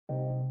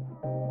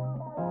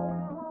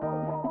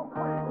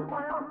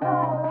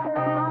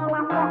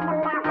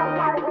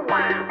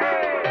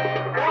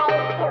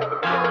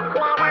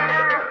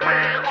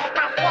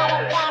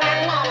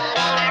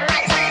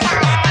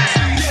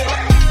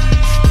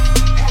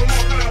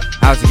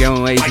How's it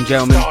going, ladies and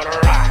gentlemen?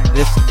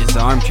 This is the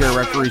Armchair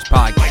Referees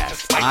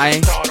Podcast.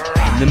 I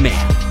am the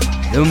man,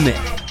 the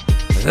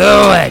myth, the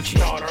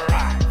legend,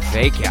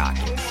 Fake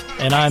Hockey.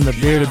 And I'm the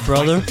bearded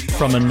brother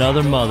from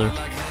another mother,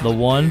 the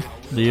one,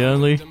 the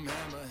only,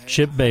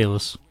 Chip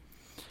Bayless.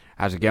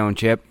 How's it going,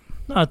 Chip?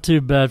 Not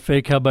too bad,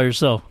 Fake. How about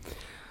yourself?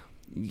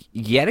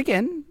 Yet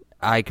again,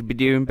 I could be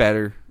doing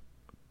better,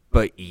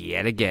 but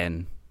yet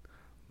again,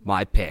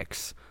 my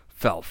picks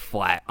fell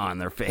flat on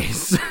their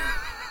face.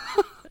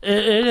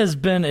 It has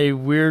been a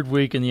weird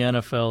week in the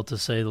NFL, to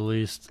say the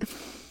least.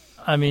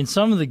 I mean,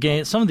 some of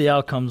the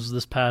outcomes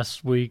this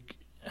past week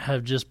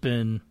have just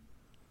been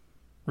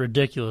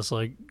ridiculous,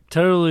 like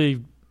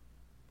totally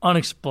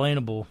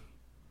unexplainable.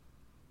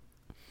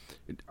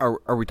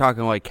 Are we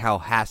talking like how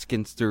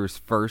Haskins threw his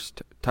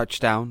first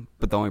touchdown,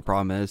 but the only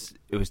problem is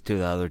it was to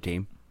the other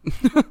team?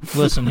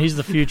 Listen, he's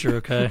the future,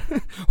 okay?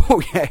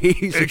 Oh, yeah,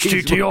 he's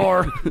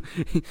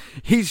HTTR.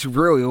 He's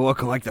really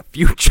looking like the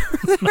future.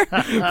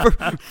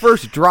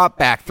 First drop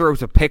back,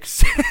 throws a pick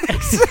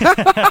six.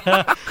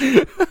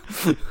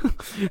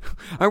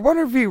 I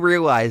wonder if he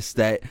realized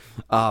that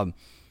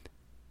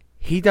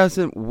he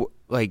doesn't,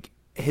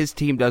 his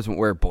team doesn't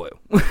wear blue.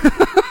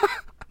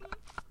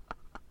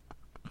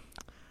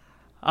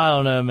 I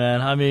don't know,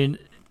 man. I mean,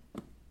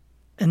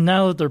 and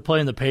now that they're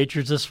playing the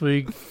Patriots this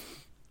week,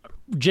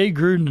 Jay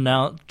Gruden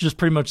now just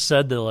pretty much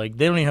said that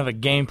they don't even have a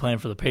game plan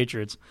for the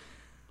Patriots.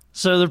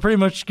 So they're pretty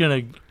much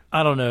going to,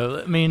 I don't know.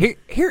 I mean,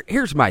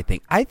 here's my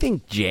thing. I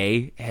think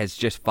Jay has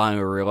just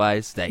finally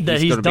realized that he's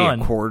going to done.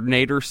 be a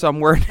coordinator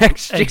somewhere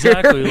next year.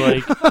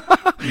 Exactly.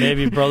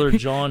 Maybe Brother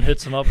John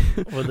hits him up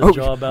with a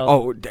job out.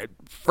 Oh,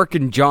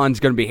 frickin' John's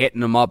going to be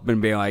hitting him up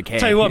and being like, hey.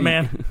 Tell you what,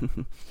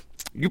 man.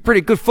 You're a pretty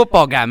good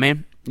football guy,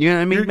 man. You know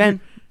what I mean, man?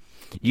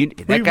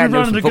 That guy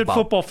knows some running a good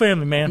football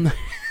family, man.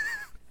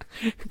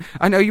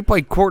 I know you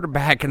played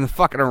quarterback in the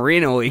fucking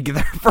arena league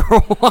there for a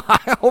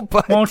while,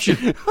 but why don't you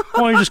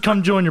just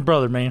come join your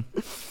brother, man?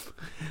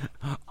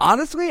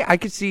 Honestly, I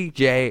could see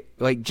Jay.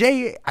 I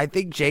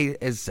think Jay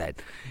has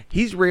said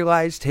he's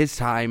realized his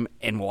time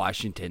in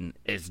Washington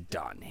is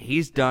done.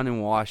 He's done in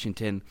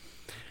Washington,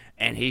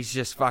 and he's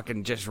just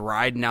fucking just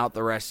riding out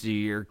the rest of the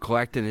year,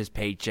 collecting his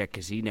paycheck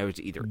because he knows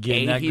either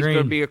A, he's going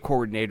to be a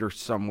coordinator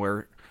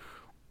somewhere,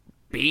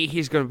 B,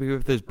 he's going to be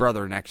with his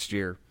brother next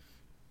year,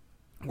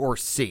 or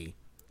C,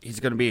 he's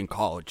going to be in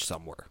college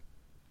somewhere.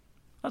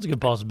 That's a good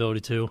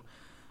possibility, too.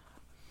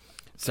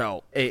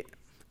 So, as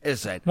I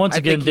said, once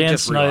again, Dan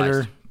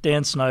Snyder,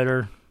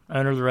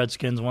 owner of the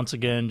Redskins, once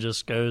again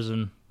just goes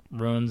and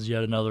ruins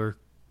yet another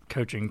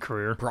coaching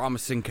career.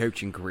 Promising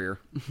coaching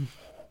career.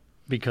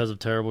 Because of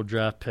terrible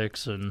draft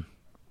picks and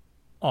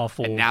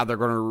awful. And now they're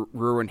going to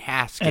ruin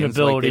Haskins.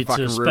 Inability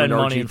to spend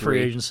money in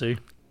free agency.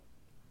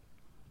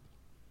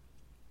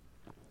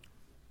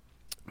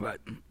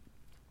 But,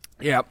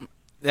 yeah,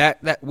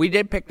 that we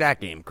did pick that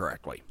game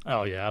correctly.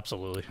 Oh, yeah,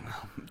 absolutely.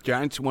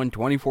 Giants won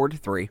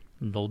 24-3.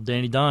 And old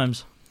Danny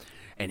Dimes.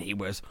 And he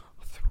was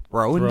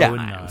throwing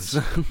dimes.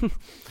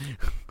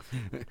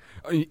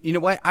 You know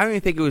what? I don't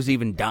even think it was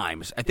even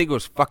dimes. I think it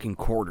was fucking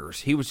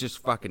quarters. He was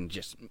just picking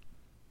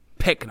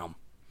them.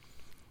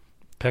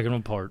 Picking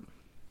them apart.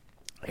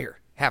 Here,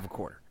 have a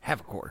quarter, have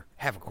a quarter,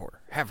 have a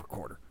quarter, have a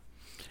quarter.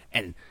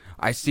 And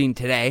I seen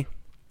today,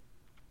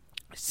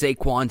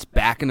 Saquon's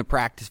back in the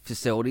practice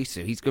facility,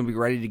 so he's going to be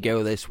ready to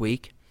go this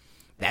week.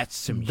 That's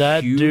some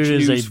that huge dude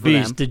is news a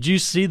beast. Them. Did you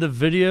see the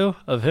video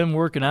of him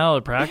working out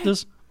at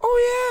practice?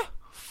 Oh, yeah.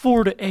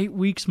 4 to 8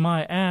 weeks,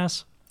 my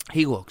ass.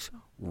 He looks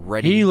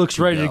ready. He looks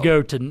ready to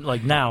go to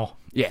now.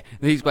 Yeah,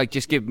 he's like,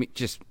 just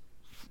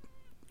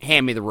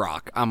hand me the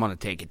rock. I'm gonna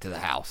take it to the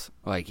house.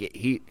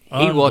 He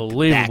looked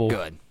that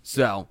good.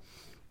 So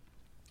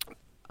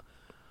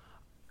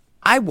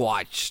I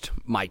watched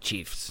my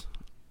Chiefs.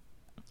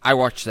 I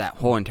watched that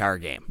whole entire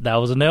game. That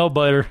was a nail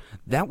biter.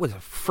 That was a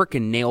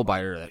freaking nail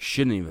biter that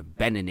shouldn't even have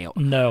been a nail.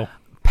 No.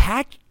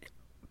 Patty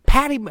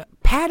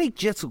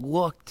just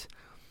looked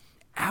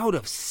out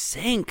of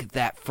sync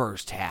that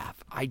first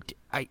half.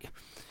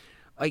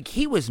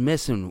 He was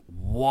missing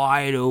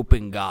wide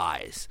open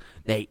guys.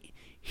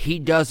 He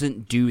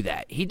doesn't do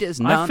that. He does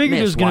not. I figured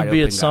it was going to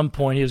be at some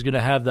point he was going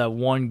to have that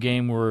one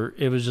game where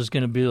it was just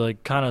going to be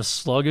kind of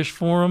sluggish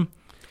for him.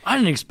 I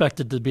didn't expect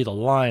it to be the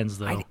Lions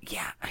though.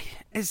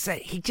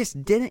 He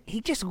just didn't.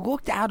 He just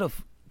looked out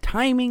of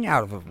timing,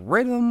 out of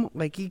rhythm.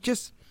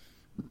 His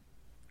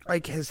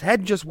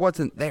head just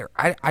wasn't there.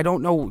 I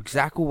don't know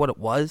exactly what it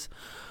was,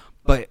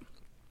 but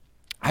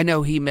I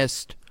know he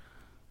missed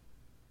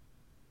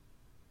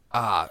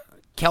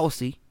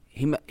Kelsey.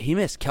 He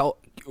missed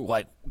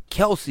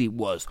Kelsey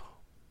was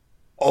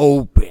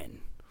open.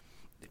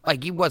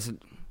 He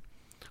wasn't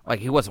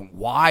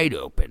wide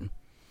open,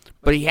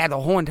 but he had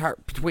the whole entire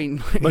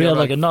between. But he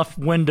had enough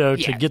window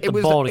to get the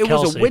ball to Kelsey.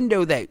 It was a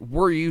window that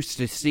we're used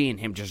to seeing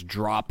him just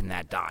dropping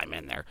that dime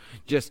in there,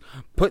 just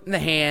putting the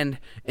hand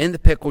in the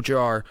pickle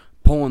jar,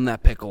 pulling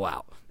that pickle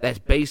out. That's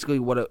basically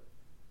what it.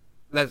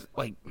 That's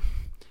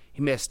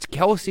He missed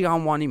Kelsey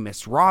on one. He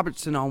missed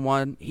Robertson on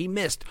one. He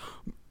missed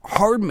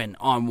Hardman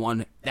on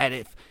one that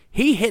if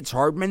he hits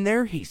Hardman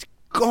there, he's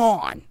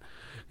gone.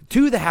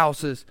 To the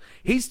houses,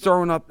 he's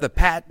throwing up the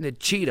patented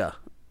cheetah.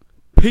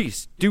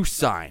 Peace, do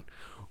sign.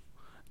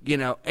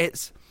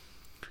 It's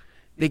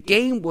the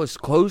game was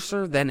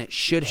closer than it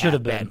should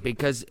have been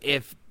because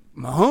if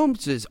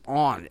Mahomes is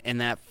on in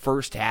that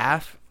first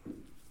half,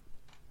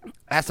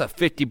 that's a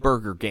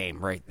 50-burger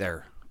game right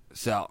there.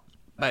 So,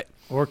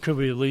 or could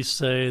we at least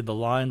say the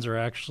Lions are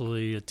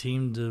actually a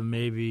team to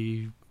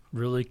maybe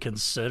really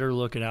consider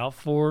looking out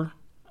for?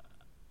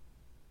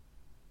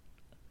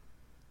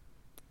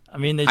 I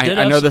mean, they did.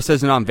 I know this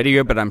isn't on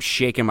video, but I'm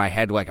shaking my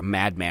head like a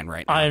madman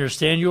right now. I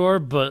understand you are,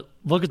 but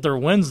look at their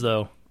wins,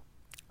 though.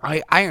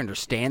 I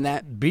understand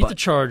that. Beat the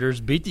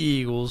Chargers, beat the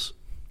Eagles,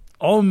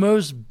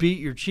 almost beat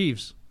your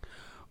Chiefs.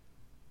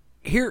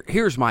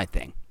 Here's my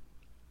thing.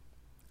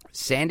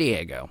 San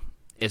Diego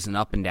is an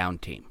up-and-down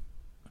team.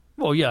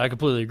 Well, yeah, I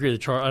completely agree.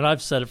 And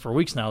I've said it for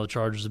weeks now, the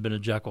Chargers have been a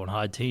Jekyll and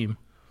Hyde team.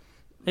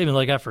 They've been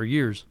like that for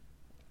years.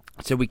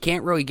 So we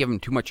can't really give them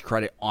too much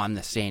credit on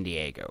the San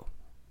Diego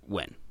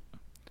win.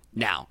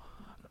 Now,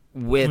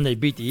 when they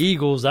beat the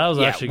Eagles, that was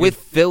actually with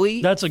good.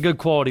 Philly. That's a good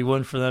quality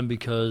win for them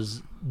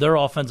because their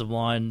offensive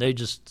line, they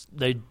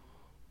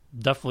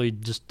definitely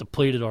just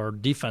depleted our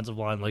defensive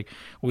line. Like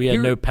we had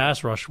no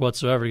pass rush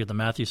whatsoever to get to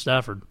Matthew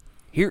Stafford.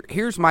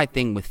 Here's my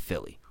thing with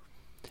Philly.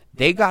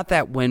 They got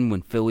that win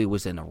when Philly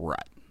was in a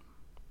rut.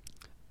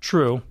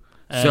 True.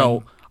 And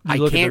so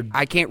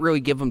I can't really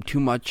give them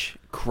too much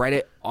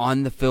credit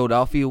on the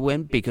Philadelphia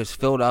win because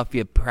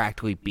Philadelphia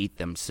practically beat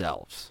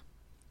themselves.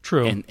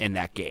 True. In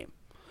that game.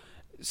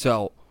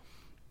 So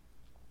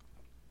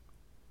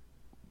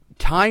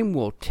time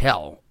will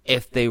tell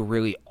if they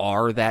really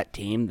are that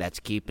team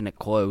that's keeping it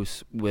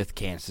close with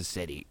Kansas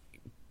City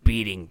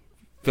beating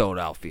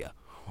Philadelphia.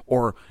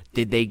 Or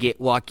did they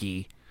get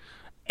lucky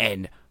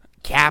and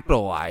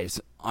capitalize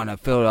on a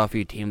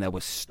Philadelphia team that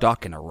was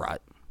stuck in a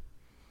rut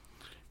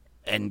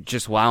and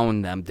just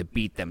allowing them to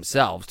beat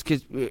themselves?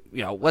 Because,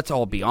 let's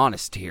all be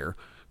honest here.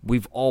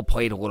 We've all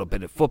played a little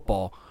bit of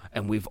football,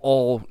 and we've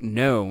all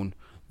known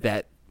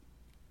that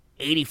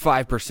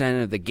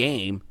 85% of the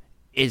game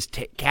is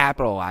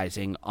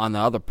capitalizing on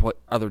the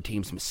other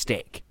team's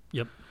mistake.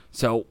 Yep.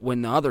 So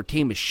when the other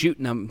team is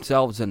shooting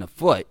themselves in the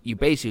foot, you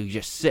basically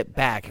just sit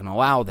back and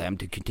allow them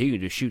to continue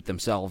to shoot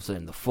themselves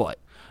in the foot.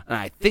 And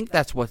I think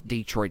that's what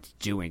Detroit's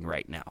doing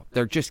right now.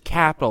 They're just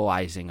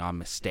capitalizing on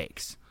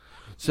mistakes.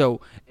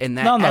 So in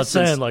that I'm not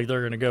saying like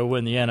they're going to go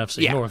win the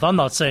NFC North. I'm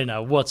not saying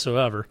that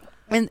whatsoever.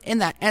 In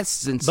that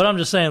essence, but I'm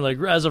just saying, like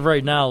as of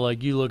right now,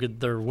 like you look at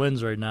their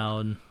wins right now,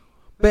 and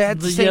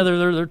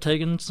they're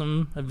taking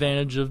some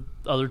advantage of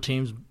other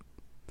teams'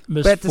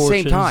 misfortunes. But at the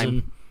same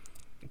time,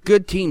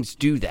 good teams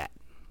do that.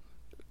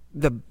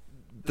 The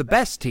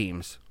best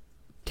teams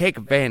take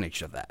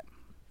advantage of that.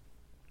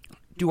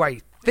 Do I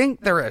think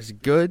they're as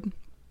good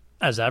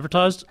as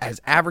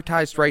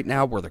advertised right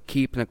now, where they're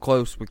keeping it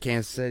close with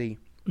Kansas City?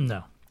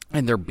 No,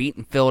 and they're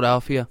beating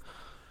Philadelphia.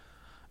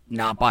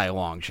 Not by a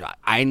long shot.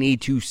 I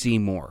need to see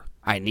more.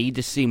 I need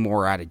to see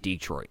more out of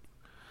Detroit.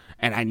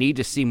 And I need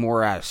to see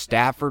more out of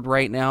Stafford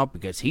right now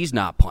because he's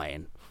not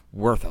playing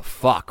worth a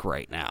fuck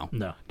right now.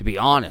 No. To be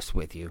honest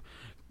with you.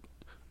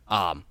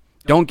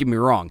 Don't get me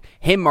wrong.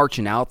 Him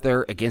marching out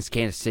there against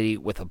Kansas City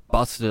with a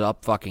busted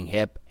up fucking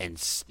hip and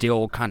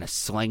still kind of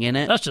slinging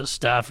it. That's just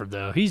Stafford,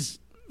 though.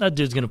 That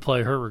dude's going to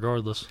play hurt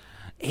regardless.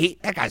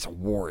 That guy's a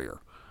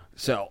warrior.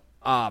 So,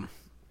 that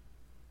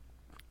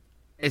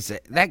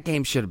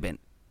game should have been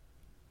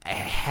a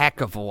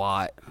heck of a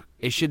lot.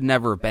 It should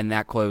never have been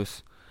that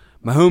close.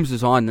 Mahomes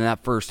is on in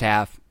that first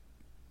half.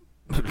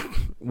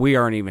 We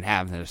aren't even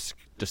having this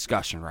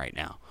discussion right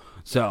now.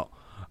 So,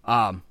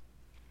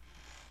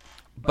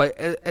 but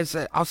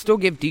I'll still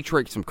give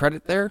Detroit some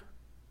credit there.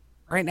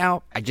 Right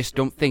now, I just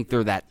don't think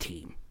they're that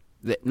team.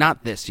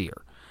 Not this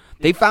year.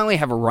 They finally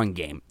have a run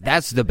game.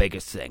 That's the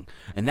biggest thing.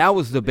 And that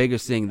was the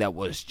biggest thing that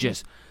was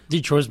just...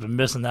 Detroit's been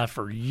missing that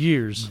for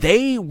years.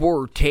 They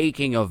were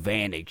taking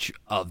advantage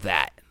of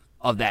that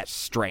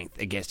strength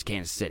against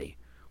Kansas City.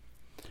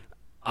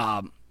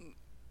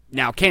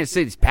 Now, Kansas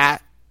City's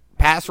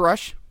pass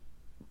rush,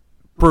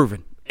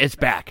 proven. It's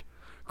back.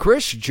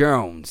 Chris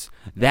Jones,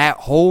 that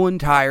whole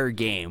entire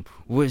game,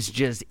 was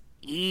just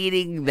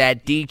eating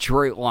that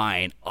Detroit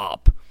line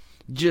up.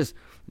 Just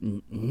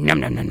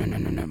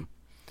nom.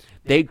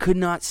 They could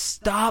not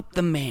stop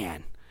the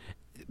man.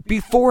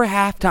 Before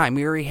halftime,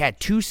 he already had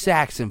 2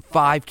 sacks and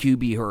 5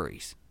 QB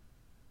hurries.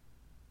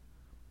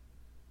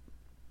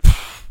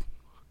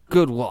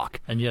 Good luck.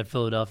 And yet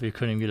Philadelphia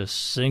couldn't even get a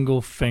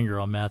single finger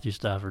on Matthew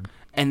Stafford.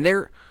 And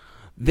the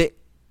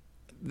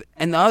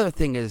other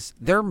thing is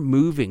they're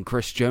moving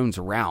Chris Jones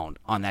around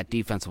on that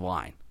defensive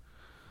line.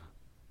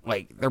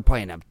 Like they're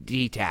playing a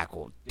D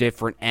tackle,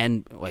 different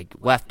end, like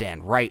left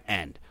end, right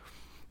end.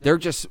 They're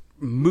just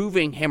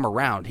moving him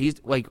around.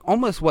 He's like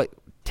almost what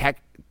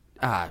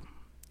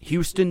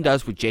Houston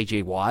does with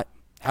J.J. Watt.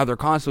 How they're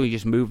constantly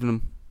just moving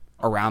him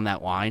around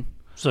that line.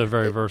 So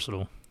very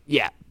versatile.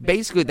 Yeah,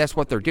 basically that's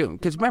what they're doing.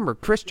 Because remember,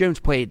 Chris Jones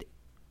played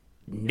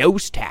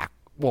nose tackle.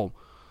 Well,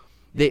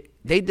 They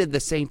did the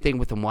same thing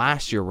with them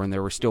last year when they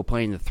were still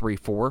playing the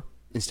 3-4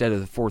 instead of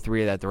the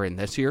 4-3 that they're in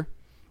this year.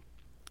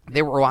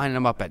 They were lining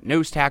them up at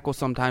nose tackle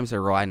sometimes. They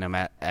were lining them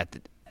at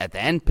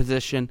the end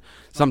position.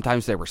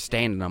 Sometimes they were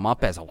standing them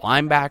up as a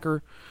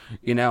linebacker.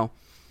 You know,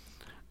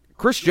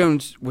 Chris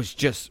Jones was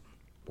just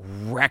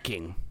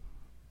wrecking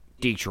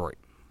Detroit.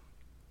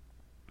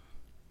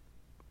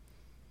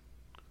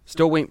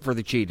 Still waiting for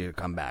the Cheetah to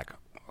come back.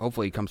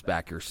 Hopefully he comes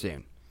back here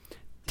soon.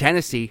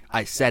 Tennessee,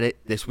 I said it,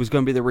 this was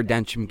going to be the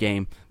redemption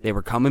game. They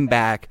were coming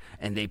back,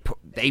 and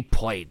they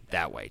played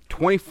that way.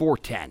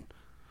 24-10.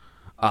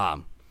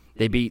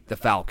 They beat the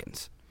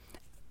Falcons.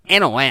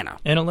 In Atlanta.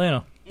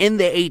 In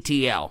the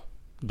ATL.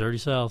 Dirty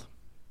South.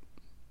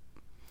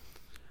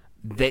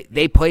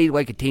 They played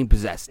like a team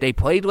possessed. They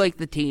played like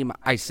the team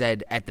I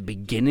said at the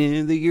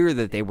beginning of the year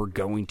that they were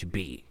going to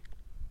be.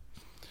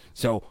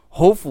 So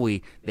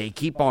hopefully they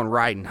keep on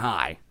riding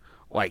high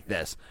like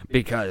this,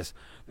 because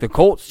the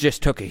Colts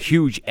just took a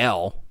huge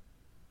L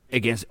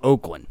against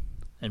Oakland.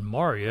 And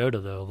Mariota,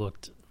 though,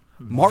 looked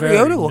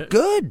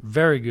good.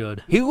 Very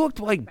good. He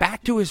looked like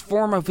back to his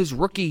form of his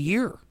rookie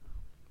year.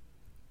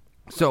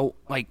 So,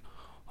 like,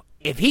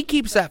 if he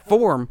keeps that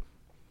form,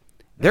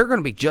 they're going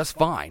to be just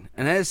fine.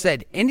 And as I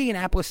said,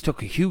 Indianapolis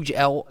took a huge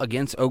L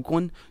against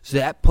Oakland, so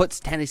that puts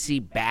Tennessee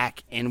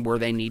back in where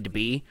they need to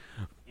be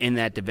in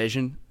that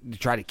division to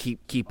try to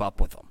keep up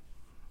with them.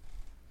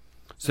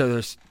 So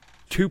there's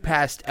 2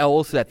 past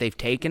L's that they've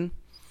taken.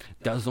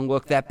 Doesn't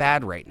look that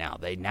bad right now.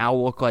 They now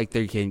look like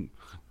they can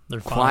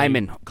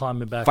climbing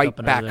back fight up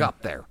and back everything.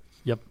 up there.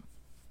 Yep.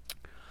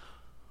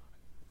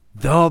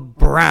 The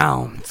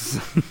Browns.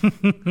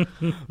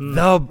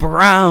 The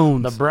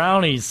Browns. The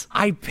Brownies.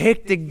 I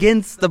picked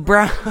against the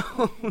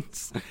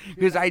Browns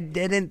because I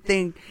didn't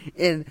think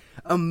in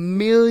a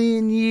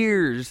million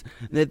years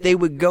that they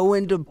would go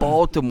into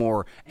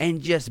Baltimore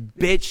and just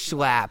bitch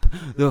slap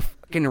the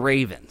fucking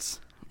Ravens.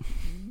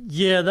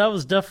 Yeah, that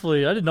was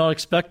definitely... I did not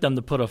expect them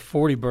to put a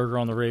 40 burger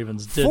on the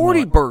Ravens.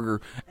 40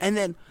 burger. And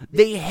then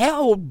they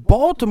held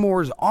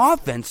Baltimore's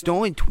offense to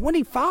only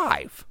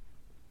 25.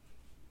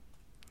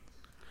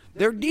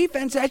 Their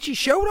defense actually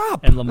showed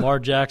up. And Lamar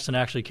Jackson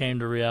actually came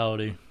to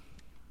reality.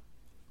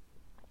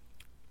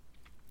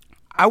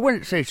 I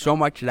wouldn't say so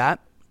much that.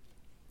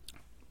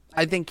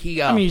 I think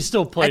he... he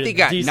still played I think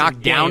he got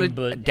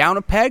knocked down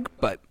a peg,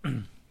 but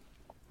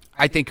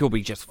I think he'll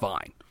be just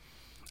fine.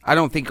 I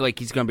don't think like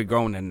he's going to be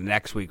going in the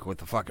next week with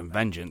the fucking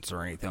vengeance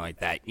or anything like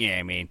that. Yeah,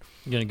 I mean...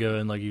 You're going to go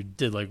in like you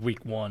did like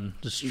week 1,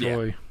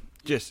 destroy.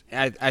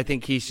 Yeah. I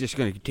think he's just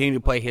going to continue to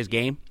play his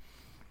game.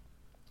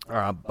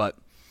 But...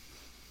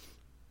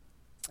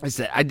 I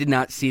said I did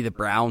not see the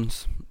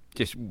Browns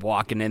just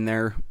walking in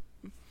there.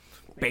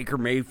 Baker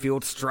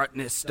Mayfield strutting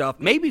his stuff.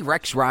 Maybe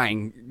Rex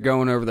Ryan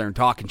going over there and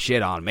talking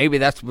shit on him. Maybe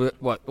that's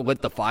what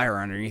lit the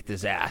fire underneath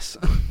his ass.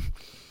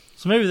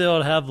 So maybe they ought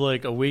to have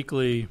like a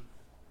weekly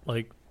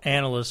like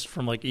analyst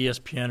from like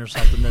ESPN or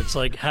something that's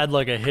like had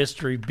like a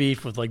history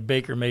beef with like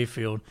Baker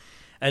Mayfield,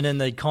 and then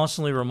they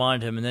constantly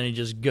remind him, and then he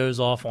just goes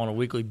off on a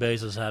weekly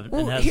basis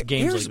and has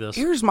games like this.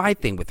 Here's my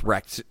thing with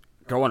Rex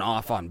going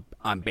off on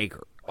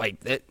Baker. Like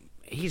that.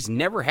 He's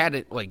never had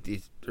it, like,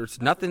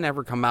 there's nothing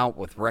ever come out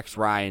with Rex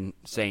Ryan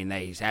saying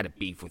that he's had a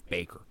beef with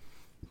Baker.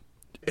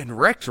 And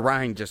Rex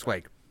Ryan just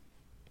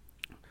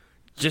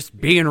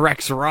being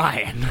Rex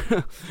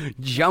Ryan,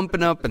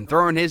 jumping up and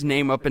throwing his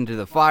name up into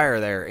the fire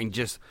there and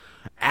just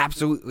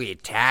absolutely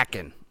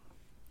attacking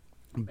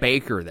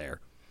Baker there.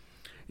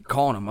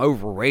 Calling him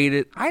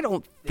overrated. I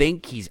don't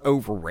think he's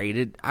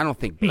overrated. I don't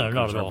think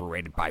Baker's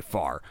overrated by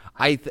far.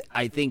 I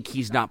think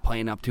he's not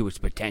playing up to his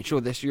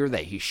potential this year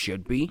that he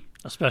should be.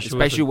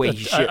 Especially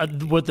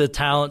with the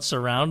talent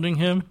surrounding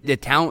him. The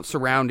talent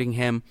surrounding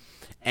him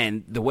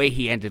and the way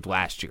he ended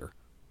last year.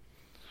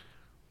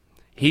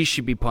 He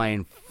should be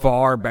playing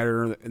far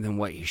better than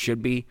what he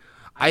should be.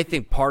 I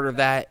think part of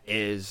that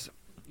is,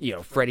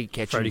 Freddie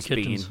Kitchens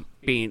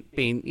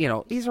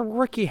being he's a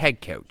rookie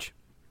head coach.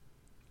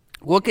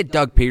 Look at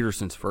Doug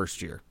Peterson's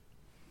first year.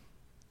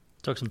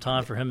 Took some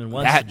time for him and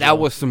Wentz. That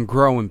was some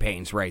growing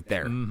pains right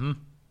there. Mm-hmm.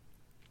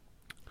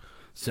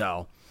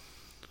 So,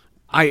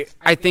 I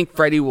think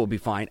Freddie will be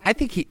fine. I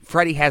think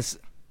Freddie has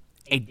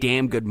a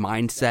damn good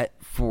mindset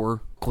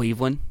for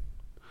Cleveland,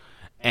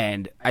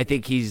 and I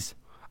think he's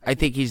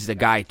the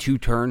guy to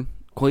turn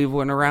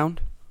Cleveland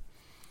around.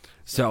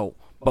 So,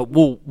 but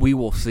we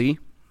will see.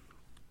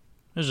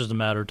 It's just a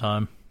matter of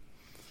time.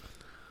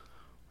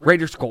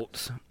 Raiders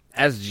Colts,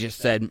 as I just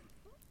said,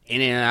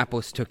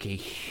 Indianapolis took a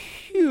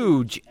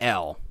huge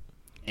L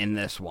in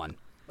this one,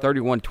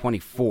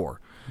 31-24.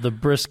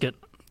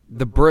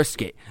 The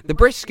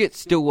brisket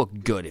still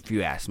looked good, if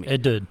you ask me.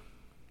 It did.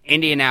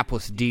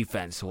 Indianapolis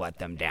defense let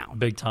them down.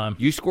 Big time.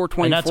 You score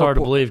 24 and that's hard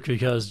to believe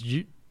because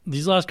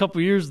these last couple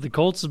of years, the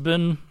Colts have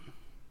been...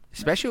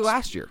 Especially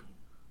last year.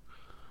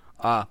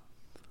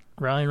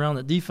 Rallying around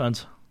the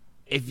defense.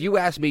 If you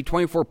ask me,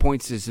 24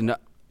 points is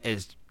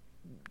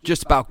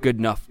just about good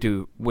enough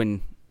to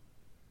win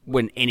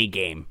any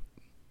game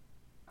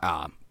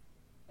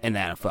in the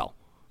NFL.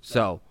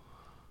 So,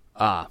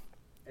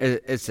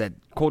 It said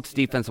Colts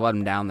defense let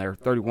them down there,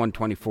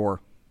 31-24.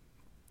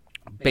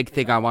 Big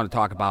thing I want to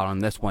talk about on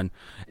this one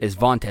is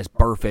Vontaze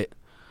Burfict.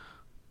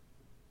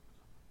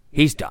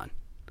 He's done.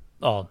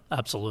 Oh,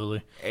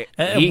 absolutely.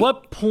 At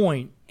what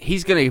point?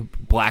 He's going to be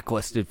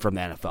blacklisted from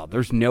the NFL.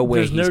 There's no way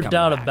There's he's no coming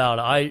doubt back.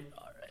 about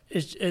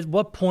it. At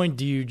what point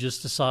do you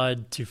just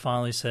decide to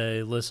finally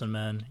say, listen,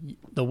 man,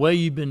 the way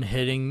you've been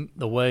hitting,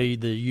 the way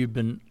that you've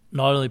been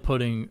not only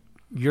putting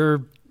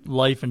your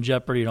life in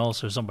jeopardy and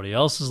also somebody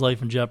else's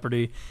life in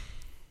jeopardy,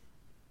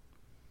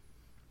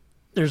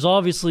 there's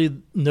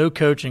obviously no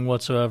coaching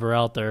whatsoever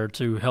out there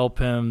to help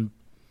him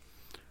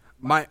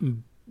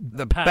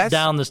The pat best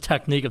down this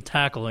technique of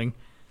tackling.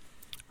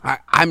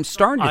 I'm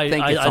starting to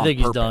think it's on think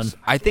he's purpose.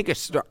 done. I think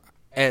it's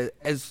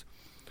as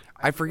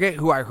I forget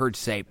who I heard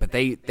say it, but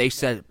they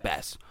said it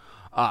best.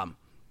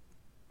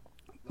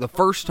 The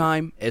first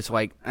time it's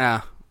like,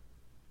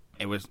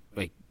 it was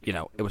like,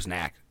 it was an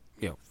act.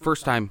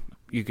 First time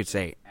you could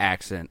say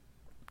accident,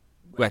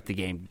 let the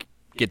game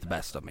get the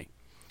best of me.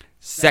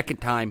 Second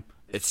time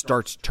it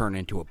starts to turn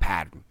into a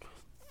pattern.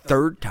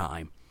 Third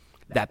time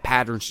that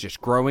pattern's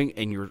just growing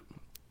and you're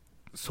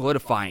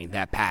solidifying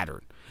that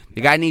pattern.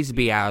 The guy needs to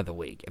be out of the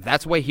league. If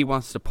that's the way he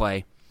wants to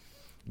play,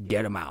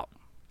 get him out.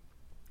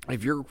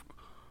 If you're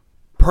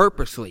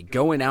purposely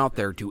going out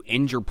there to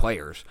injure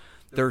players,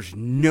 there's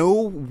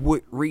no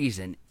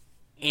reason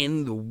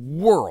in the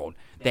world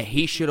that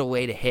he should have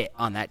laid a hit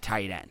on that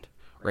tight end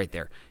right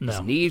there. No.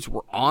 His knees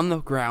were on the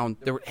ground.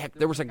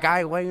 There was a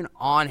guy laying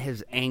on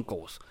his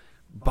ankles.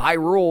 By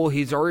rule,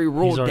 he's already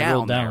rolled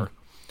down there.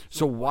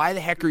 So why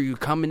the heck are you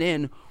coming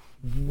in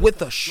with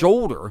a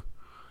shoulder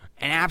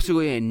and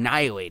absolutely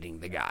annihilating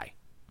the guy?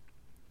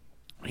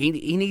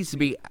 He needs to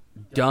be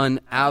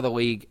done out of the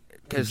league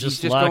because he's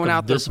just going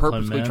out there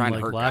purposely trying to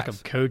hurt lack guys.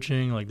 of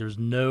coaching. There's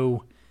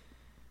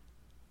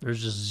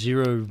just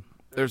zero.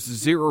 There's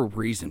zero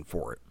reason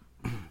for it.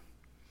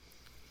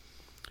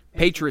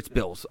 Patriots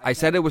Bills. I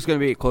said it was going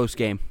to be a close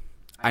game.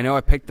 I know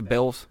I picked the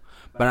Bills,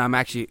 but I'm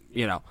actually,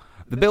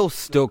 the Bills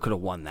still could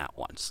have won that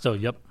one. Still,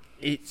 yep.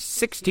 It's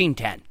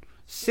 16-10.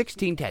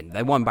 16-10.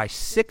 They won by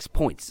 6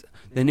 points.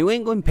 The New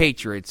England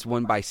Patriots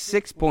won by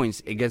 6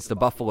 points against the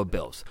Buffalo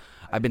Bills.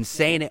 I've been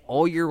saying it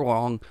all year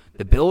long.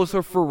 The Bills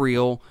are for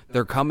real.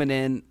 They're coming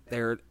in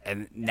there,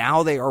 and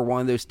now they are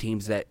one of those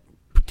teams that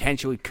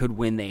potentially could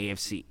win the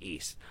AFC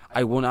East.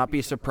 I will not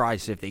be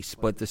surprised if they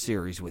split the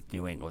series with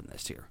New England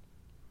this year.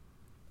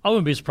 I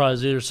wouldn't be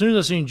surprised either. As soon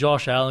as I seen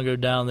Josh Allen go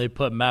down, they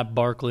put Matt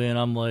Barkley in.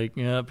 I'm like,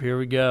 yep, here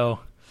we go.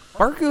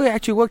 Barkley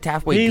actually looked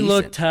halfway decent. He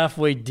looked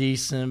halfway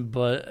decent,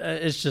 but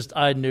it's just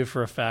I knew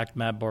for a fact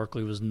Matt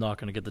Barkley was not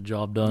going to get the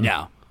job done.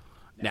 No.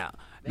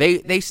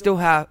 They still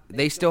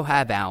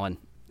have Allen.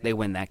 They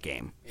win that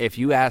game. If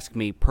you ask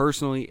me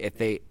personally,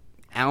 if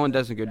Allen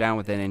doesn't go down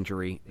with an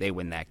injury, they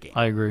win that game.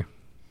 I agree.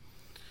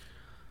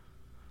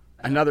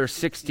 Another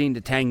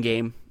 16-10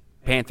 game.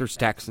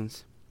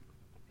 Panthers-Texans.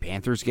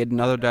 Panthers get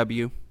another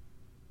W.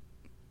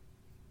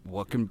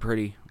 Looking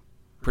pretty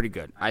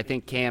good. I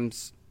think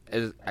Cam's,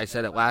 as I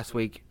said it last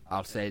week,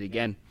 I'll say it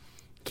again.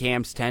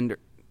 Cam's tender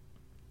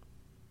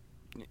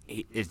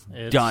is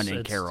done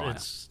in Carolina.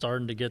 It's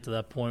starting to get to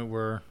that point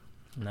where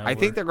I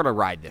think they're going to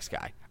ride this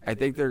guy. I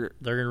think they're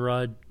going to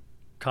ride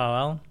Kyle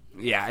Allen.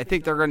 Yeah, I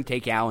think they're going to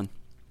take Allen,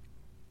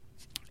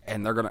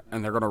 and they're going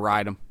to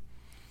ride him.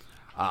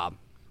 I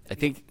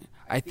think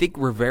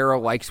Rivera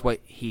likes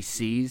what he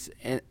sees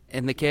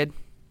in the kid.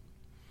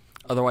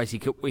 Otherwise,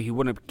 he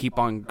wouldn't keep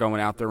on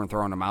going out there and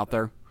throwing him out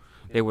there.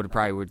 They would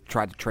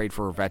try to trade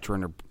for a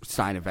veteran or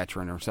sign a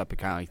veteran or something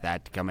kind of like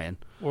that to come in.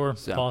 Or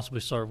possibly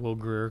start Will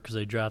Grier because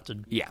they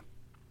drafted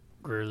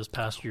Grier this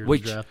past year.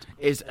 Which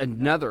is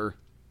another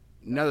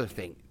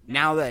thing.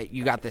 Now that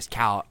you got this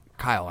Kyle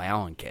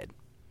Allen kid,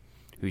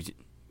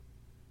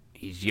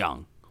 he's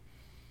young,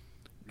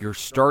 you're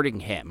starting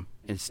him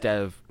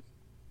instead of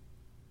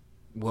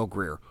Will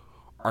Grier.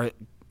 Are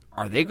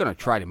they going to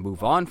try to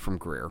move on from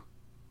Grier?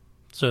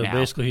 So now,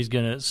 basically, he's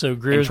gonna. So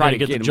Greer's gonna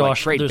get the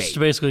Josh. Like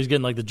basically, he's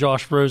getting like the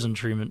Josh Rosen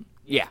treatment.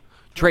 Yeah,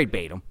 trade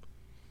bait him.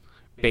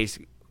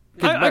 Basically,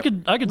 I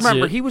could remember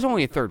see it. He was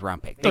only a third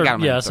round pick. They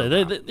got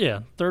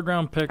him. Third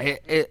round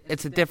pick.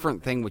 It's a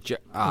different thing with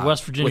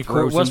West Virginia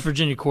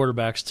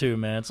quarterbacks too,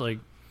 man. It's like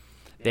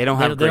they don't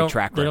have a great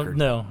track record.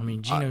 No, I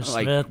mean Geno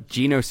Smith.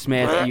 Geno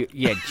Smith.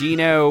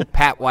 Geno,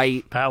 Pat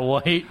White. Pat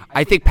White.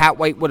 I think Pat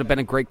White would have been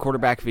a great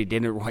quarterback if he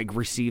didn't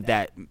receive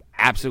that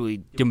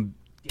absolutely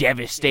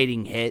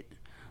devastating hit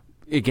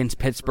against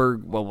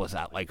Pittsburgh. What was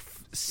that,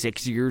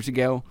 6 years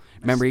ago?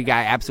 Remember, he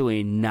got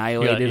absolutely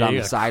annihilated on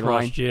the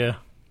sideline. Crushed, yeah.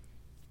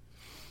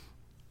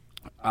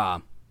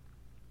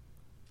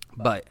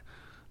 But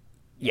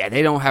yeah,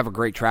 they don't have a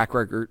great track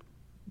record.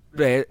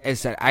 But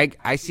as I said,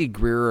 I see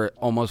Grier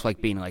almost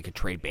like being like a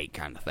trade bait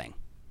kind of thing.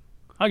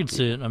 I can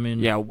see it. I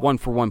mean,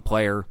 one-for-one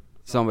player,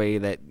 somebody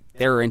that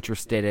they're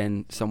interested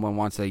in. Someone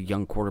wants a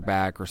young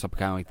quarterback or something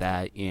kind of like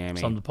that. You know what I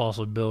mean? Something to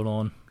possibly build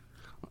on.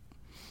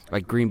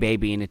 Like Green Bay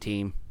being a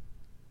team,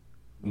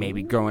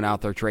 maybe going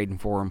out there trading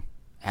for him,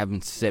 having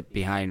him sit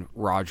behind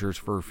Rodgers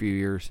for a few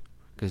years.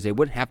 because they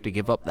wouldn't have to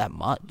give up that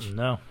much.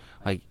 No.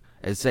 Like,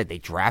 as I said, they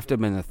drafted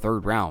him in the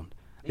 3rd round.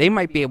 They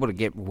might be able to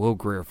get Will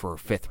Grier for a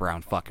 5th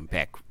round fucking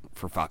pick,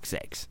 for fuck's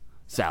sakes.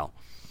 So,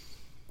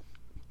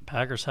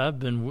 Packers have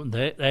been.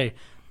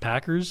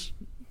 Packers,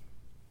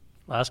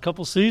 last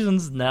couple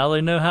seasons, now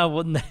they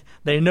know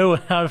they know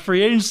how to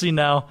free agency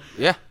now.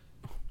 yeah.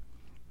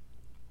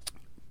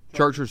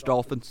 Chargers,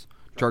 Dolphins.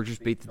 Chargers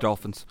beat the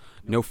Dolphins.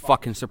 No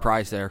fucking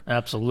surprise there.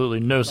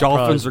 Absolutely no surprise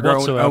Dolphins are going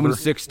whatsoever.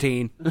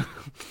 0-16.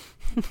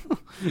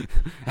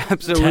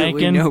 Absolutely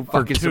Tanking no for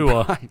fucking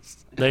Tua.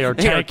 surprise. They are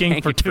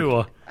tanking for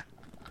Tua.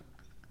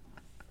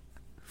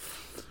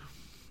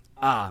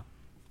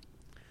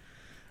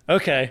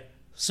 Okay,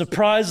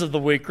 surprise of the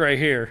week right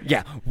here.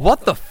 Yeah,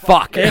 what the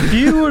fuck? If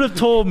you would have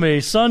told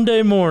me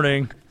Sunday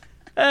morning,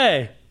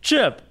 hey,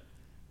 Chip,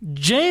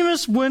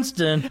 Jameis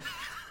Winston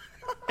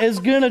is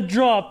going to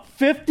drop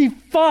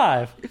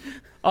 55,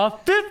 a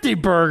 50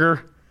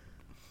 burger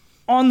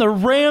on the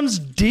Rams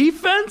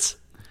defense?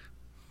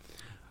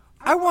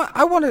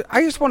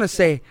 I just want to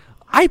say,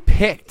 I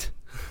picked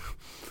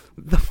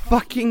the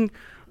fucking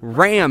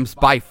Rams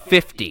by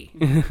 50.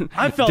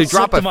 I felt to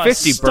drop sick to a my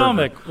 50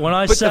 stomach burger. when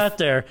I But sat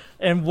there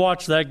and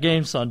watched that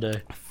game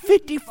Sunday.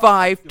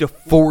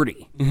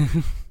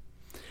 55-40.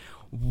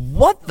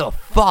 What the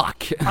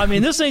fuck? I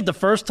mean, this ain't the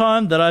first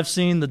time that I've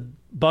seen the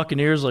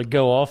Buccaneers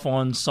go off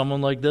on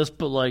someone like this,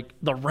 but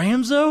the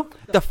Rams though,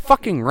 The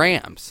fucking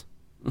Rams.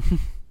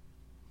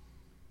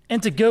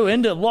 and to go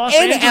into Los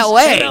In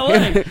Angeles,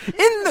 LA.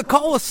 In the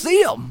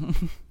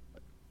Coliseum.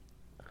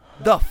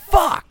 The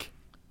fuck?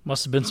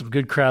 must have been some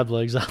good crab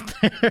legs out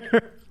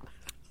there.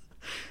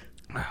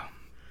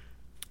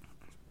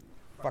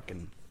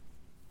 Fucking.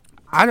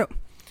 I don't.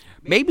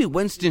 Maybe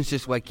Winston's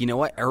just like, you know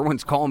what?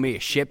 Everyone's calling me a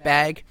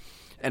shitbag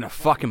and a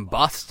fucking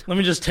bust. Let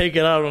me just take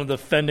it out on the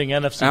defending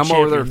NFC I'm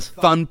over there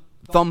champions.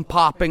 thumb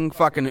popping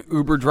fucking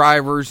Uber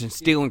drivers and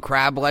stealing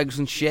crab legs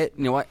and shit.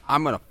 You know what?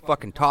 I'm gonna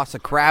fucking toss a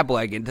crab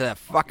leg into that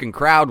fucking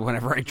crowd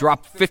whenever I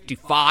drop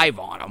 55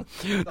 on them.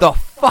 The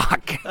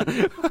fuck?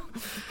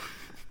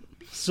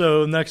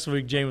 So next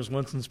week, Jameis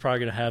Winston's probably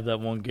going to have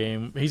that one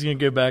game. He's going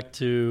to go back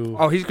to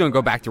Oh, he's gonna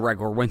go back to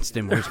regular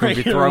Winston, where he's gonna be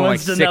regular throwing like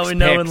Winston 6 that we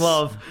know and picks.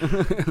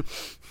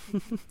 love.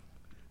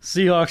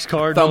 Seahawks, Thumb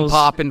Cardinals.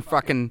 popping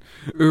fucking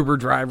Uber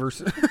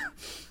drivers.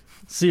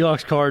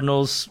 Seahawks,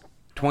 Cardinals.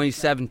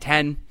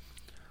 27-10.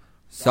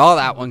 Saw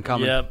that one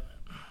coming. Yep.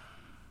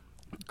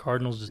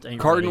 Cardinals just ain't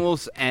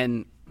Cardinals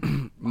and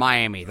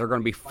Miami. They're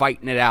going to be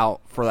fighting it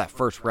out for that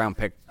first round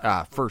pick,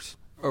 first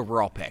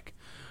overall pick. ready.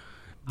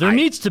 There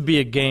needs to be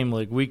a game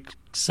like Week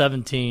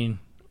 17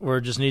 where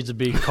it just needs to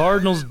be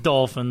Cardinals,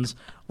 Dolphins,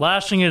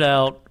 lashing it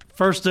out.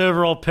 First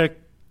overall pick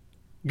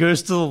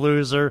goes to the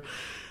loser.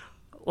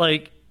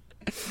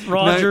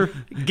 Roger,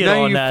 get none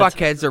on of you that.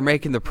 fuckheads are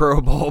making the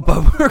Pro Bowl,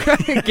 but we're going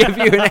to give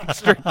you an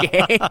extra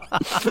game.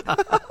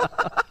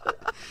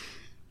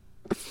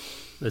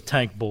 The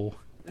Tank Bowl.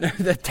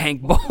 The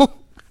Tank Bowl.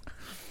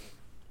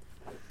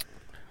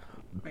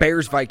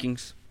 Bears,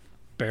 Vikings.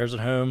 Bears at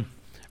home.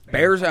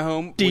 Bears at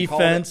home. We called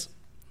Defense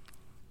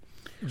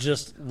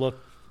just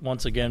looked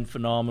once again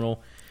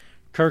phenomenal.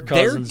 Kirk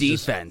Their Cousins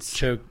defense. just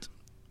choked.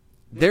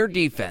 Their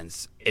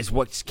defense is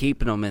what's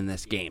keeping them in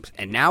this game.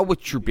 And now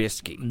with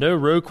Trubisky. No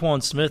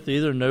Roquan Smith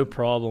either, no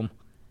problem.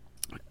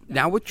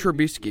 Now with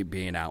Trubisky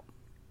being out.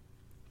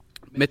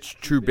 Mitch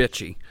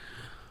Trubisky.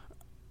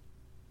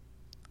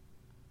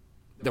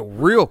 The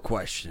real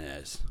question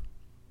is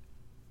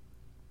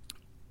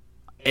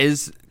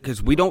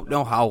because we don't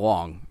know how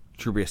long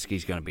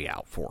Trubisky's going to be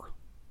out for.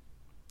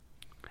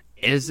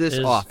 Is this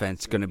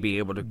offense going to be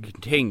able to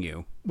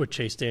continue With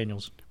Chase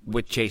Daniels.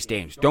 with Chase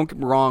Daniels? Don't get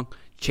me wrong,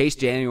 Chase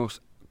Daniels,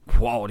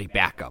 quality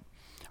backup.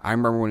 I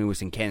remember when he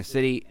was in Kansas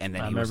City, and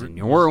then he was in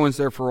New Orleans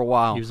there for a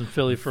while. He was in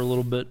Philly for a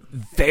little bit.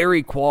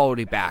 Very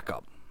quality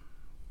backup.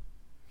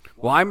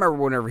 Well, I remember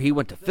whenever he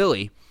went to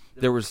Philly,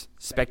 there was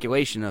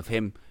speculation of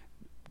him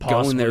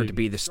going there to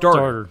be the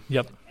starter.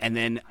 Yep. And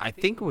then I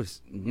think it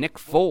was Nick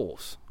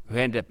Foles who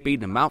ended up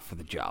beating him out for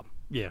the job,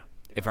 Yeah.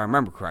 if I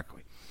remember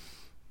correctly.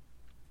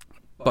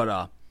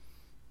 But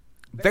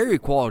very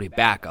quality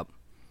backup.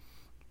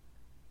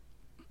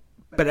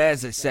 But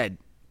as I said,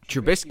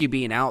 Trubisky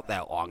being out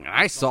that long, and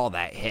I saw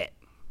that hit.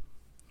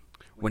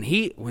 When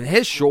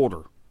his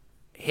shoulder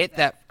hit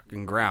that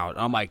fucking ground,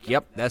 I'm like,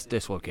 yep, that's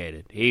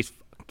dislocated. He's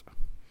fucked.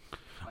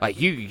 Like,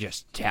 you could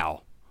just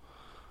tell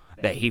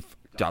that he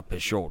fucked up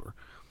his shoulder.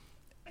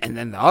 And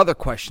then the other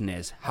question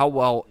is, how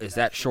well is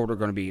that shoulder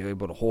going to be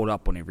able to hold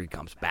up whenever he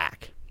comes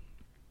back?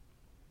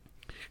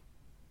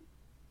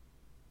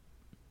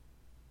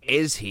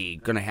 Is he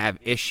going to have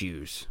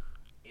issues?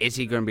 Is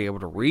he going to be able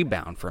to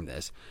rebound from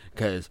this?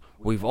 Because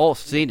we've all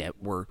seen it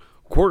where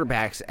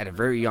quarterbacks at a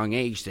very young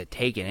age that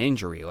take an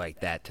injury like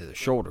that to the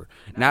shoulder.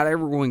 Not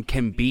everyone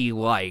can be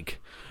like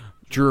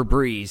Drew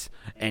Brees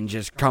and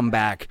just come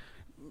back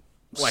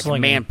like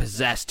Slinging. man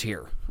possessed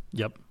here.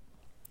 Yep.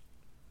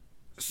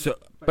 So,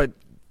 but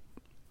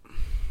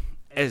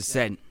as I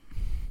said,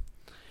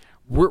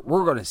 we're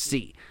going to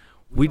see.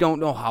 We don't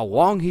know how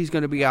long he's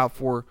going to be out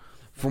for.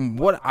 from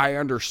what I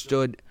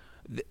understood,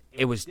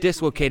 it was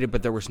dislocated,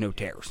 but there was no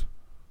tears.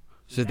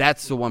 So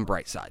that's the one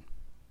bright side.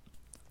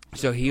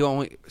 So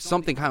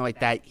something kind of like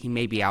that, he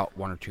may be out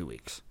 1 or 2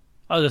 weeks.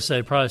 I was going to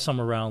say probably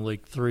somewhere around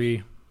like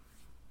 3,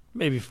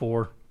 maybe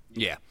 4.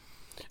 Yeah.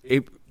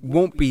 It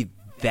won't be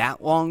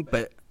that long,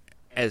 but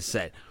as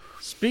said.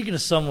 Speaking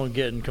of someone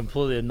getting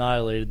completely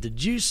annihilated,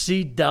 did you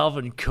see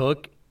Dalvin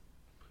Cook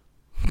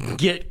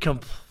get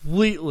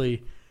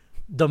completely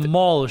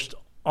demolished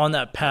on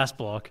that pass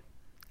block?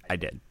 I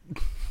did.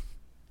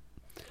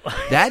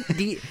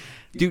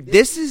 Dude,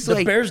 this is the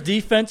like... Bears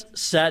defense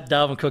sat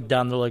Dalvin Cook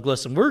down. They're like,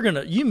 listen,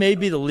 you may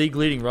be the league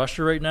leading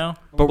rusher right now,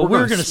 but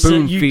we're going to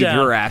sit you feed down.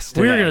 your ass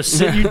today. We're going to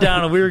sit you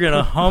down and we're going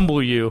to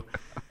humble you.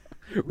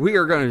 We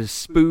are going to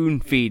spoon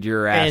feed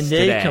your ass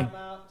today. Time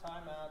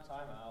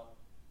out.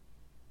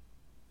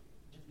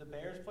 Did the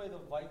Bears play the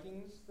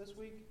Vikings this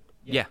week?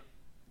 Yeah.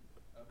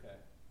 Okay.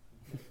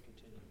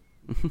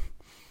 Continue.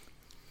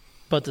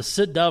 But to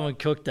sit Dalvin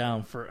Cook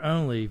down for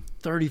only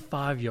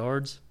 35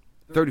 yards.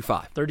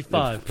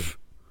 35.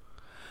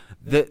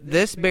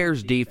 This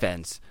Bears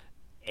defense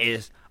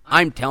is,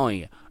 I'm telling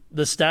you,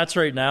 the stats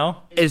right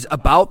now is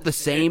about the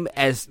same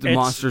as the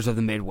Monsters of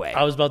the Midway.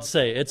 I was about to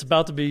say, it's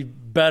about to be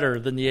better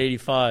than the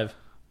 85.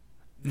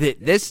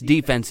 This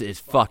defense is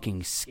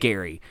fucking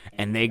scary,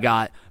 and they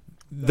got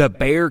the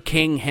Bear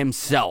King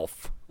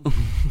himself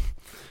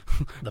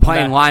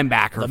playing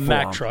linebacker for the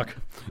Mack him. truck.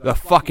 The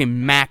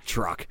fucking Mack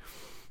truck.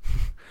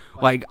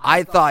 Like,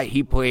 I thought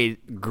he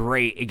played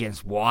great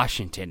against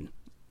Washington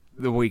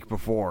the week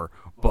before,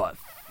 but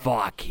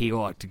fuck, he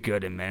looked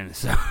good in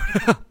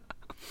Minnesota.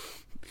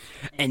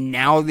 And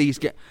now these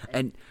guys,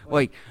 and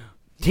like,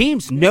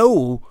 teams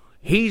know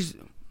he's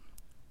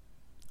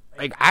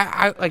like,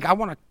 I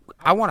want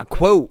to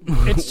quote.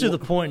 It's to the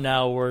point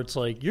now where it's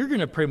like you're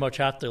gonna pretty much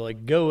have to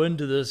like go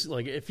into this,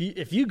 like if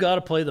you got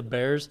to play the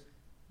Bears,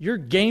 your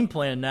game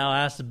plan now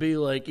has to be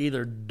like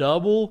either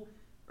double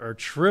or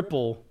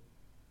triple.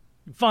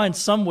 Find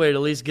some way to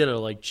at least get a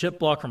like chip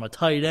block from a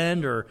tight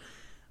end or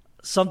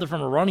something from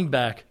a running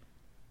back.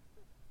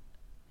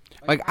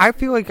 Like, I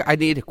feel like I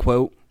need to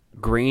quote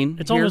Green.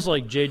 It's here. almost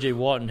like J.J.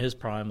 Watt in his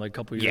prime, like a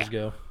couple years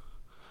ago.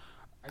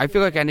 I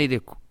feel like I need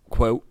to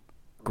quote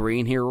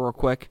Green here real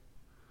quick.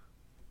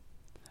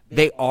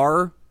 They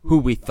are who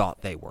we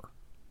thought they were.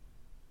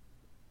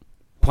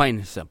 Plain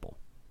and simple.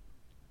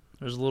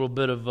 There's a little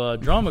bit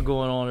of drama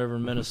going on over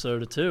in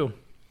Minnesota too.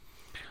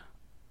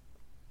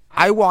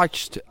 I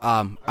watched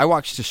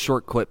a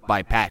short clip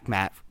by Pat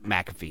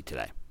McAfee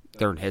today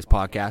during his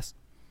podcast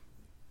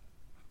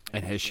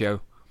and his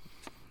show.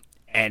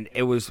 And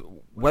it was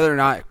whether or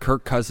not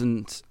Kirk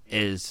Cousins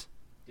is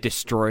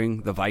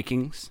destroying the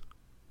Vikings.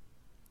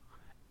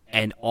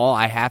 And all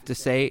I have to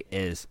say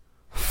is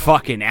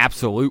fucking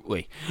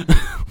absolutely.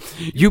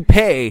 You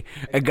pay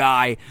a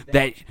guy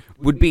that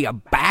would be a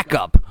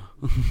backup.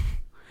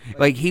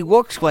 Like, he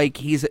looks like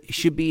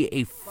should be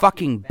a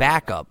fucking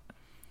backup.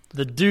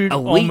 The dude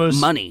Elite almost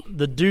money.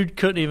 The dude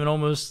couldn't even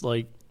almost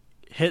like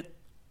hit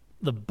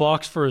the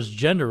box for his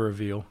gender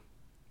reveal.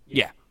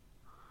 Yeah.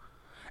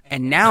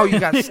 And now you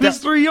got He was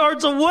 3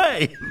 yards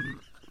away.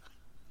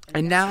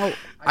 And now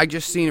I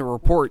just seen a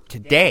report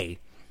today.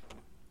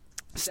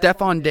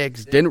 Stephon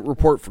Diggs didn't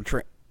report for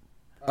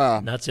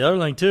That's the other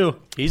thing too.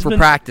 He's for been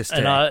practice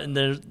today.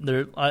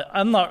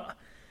 I'm not.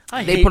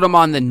 They put him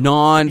on the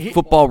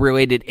non-football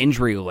related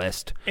injury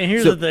list. And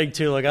here's the thing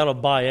too. Like, I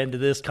don't buy into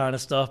this kind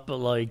of stuff, but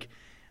like,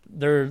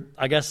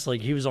 I guess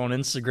like he was on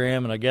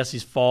Instagram, and I guess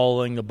he's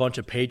following a bunch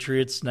of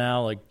Patriots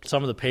now. Like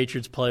some of the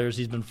Patriots players,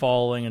 he's been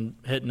following and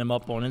hitting them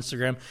up on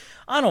Instagram.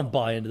 I don't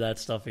buy into that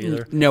stuff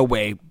either. No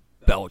way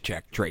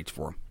Belichick trades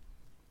for him.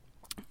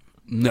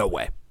 No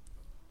way.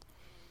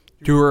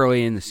 Too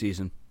early in the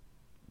season.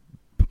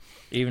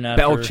 Even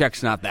after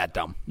Belichick's not that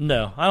dumb.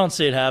 No, I don't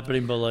see it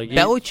happening. But like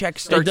Belichick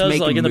starts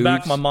making like in the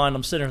back of moves. my mind,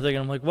 I'm sitting there thinking,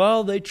 I'm like,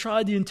 well, they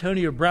tried the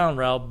Antonio Brown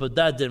route, but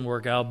that didn't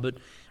work out. But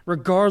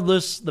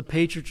regardless, the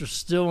Patriots are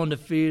still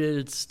undefeated.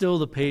 It's still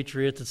the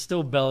Patriots. It's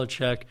still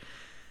Belichick.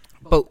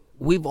 But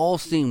we've all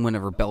seen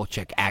whenever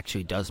Belichick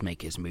actually does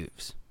make his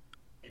moves,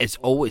 it's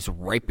always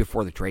right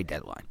before the trade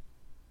deadline.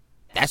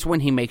 That's when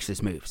he makes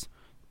his moves.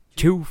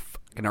 Too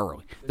fucking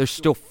early. There's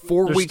still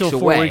 4 weeks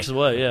away.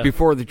 Yeah.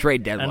 Before the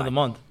trade deadline. End of the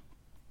month.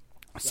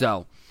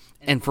 So,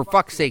 and for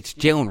fuck's sakes,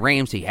 Jalen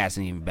Ramsey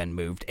hasn't even been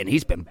moved, and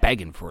he's been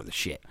begging for the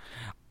shit.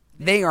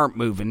 They aren't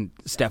moving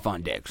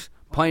Stephon Diggs.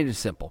 Plain and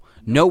simple.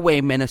 No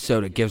way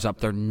Minnesota gives up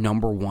their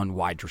number one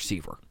wide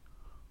receiver.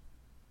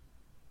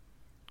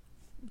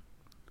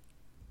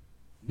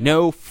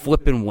 No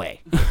flipping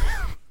way.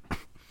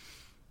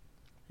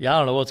 Yeah, I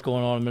don't know what's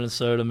going on in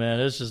Minnesota, man.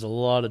 There's just a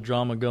lot of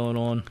drama going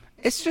on.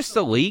 It's just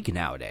the league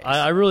nowadays.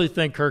 I really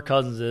think Kirk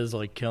Cousins is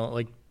like killing.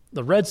 Like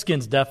the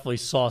Redskins definitely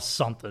saw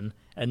something,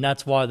 and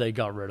that's why they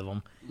got rid of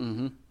him.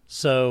 Mm-hmm.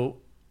 So,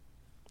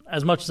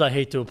 as much as I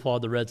hate to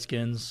applaud the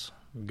Redskins,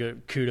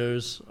 good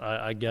kudos.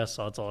 I guess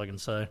that's all I can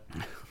say.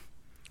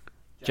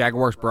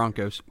 Jaguars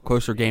Broncos,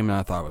 closer game than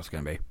I thought it was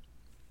going to be.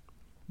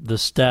 The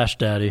Stash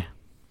Daddy.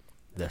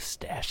 The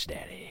Stash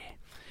Daddy.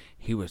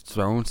 he was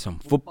throwing some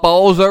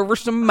footballs over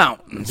some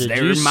mountains. Did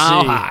They're you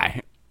mile see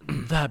high.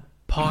 that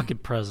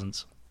pocket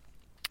presence?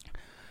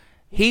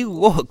 He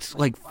looks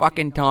like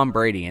fucking Tom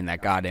Brady in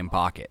that goddamn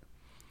pocket.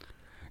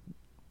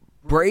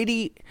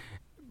 Brady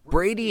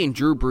and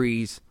Drew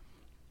Brees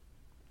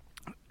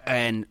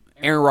and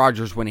Aaron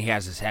Rodgers, when he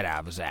has his head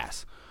out of his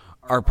ass,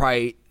 are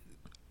probably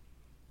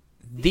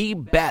the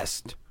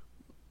best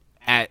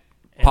at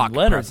pocket And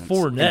Leonard presence in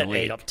the Fournette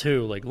league. ate up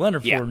too. Like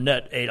Leonard Yeah.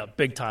 Fournette ate up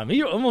big time.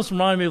 He almost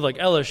reminded me of like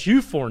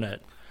LSU Fournette.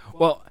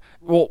 Well,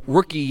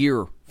 rookie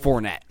year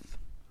Fournette.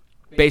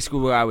 Basically,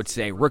 what I would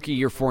say, rookie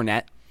year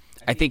Fournette.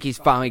 I think he's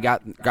finally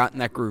gotten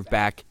that groove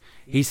back.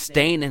 He's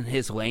staying in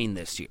his lane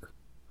this year.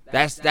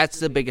 That's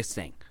the biggest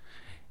thing.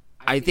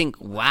 I think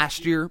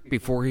last year,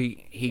 before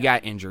he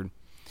got injured,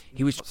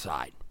 he was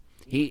outside.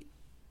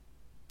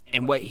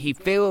 And what he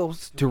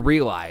fails to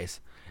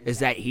realize is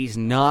that he's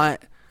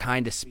not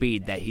kind of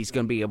speed that he's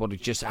going to be able to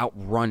just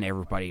outrun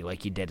everybody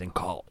like he did in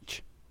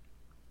college.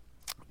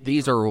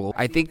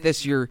 I think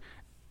this year,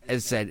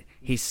 as I said,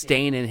 he's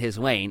staying in his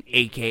lane,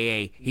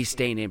 a.k.a. he's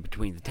staying in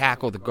between the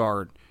tackle, the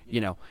guard.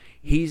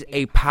 He's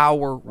a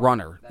power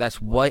runner. That's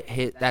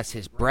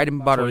his bread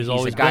and butter. That's what he's a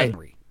always guy.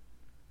 been.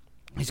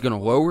 He's going to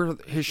lower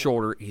his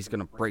shoulder. He's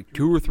going to break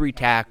 2 or 3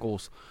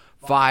 tackles,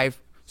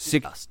 5,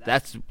 6.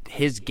 That's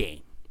his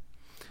game.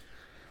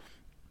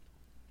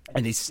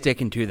 And he's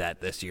sticking to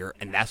that this year,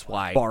 and that's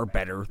why far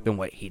better than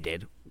what he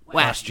did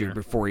last year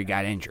before he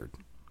got injured.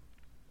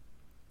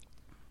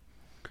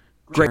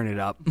 Turn it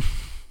up.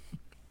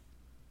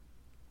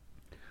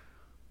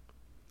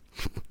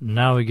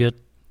 Now we get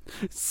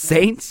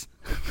Saints?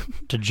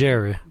 to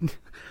Jerry.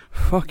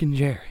 Fucking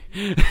Jerry.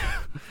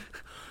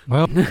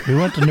 Well, we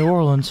went to New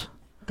Orleans,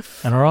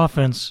 and our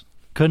offense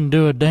couldn't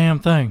do a damn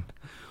thing.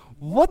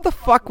 What the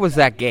fuck was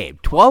that game?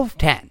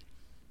 12-10.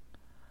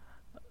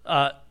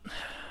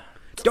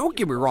 Don't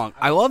get me wrong.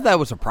 I love that it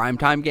was a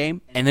primetime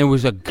game, and it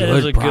was a good It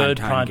was a primetime good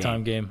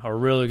primetime game. A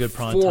really good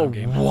For primetime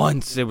game.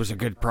 once, it was a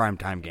good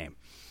primetime game.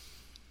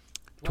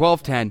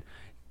 12-10.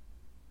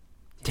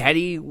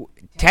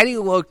 Teddy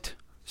looked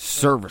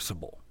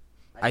serviceable.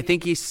 I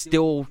think he's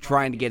still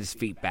trying to get his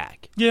feet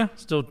back. Yeah,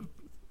 still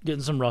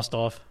getting some rust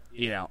off.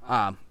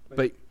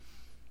 But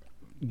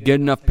good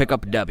enough to pick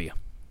up a W.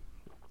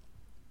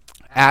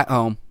 At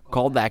home,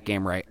 called that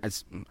game right.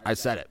 I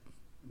said it.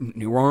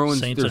 New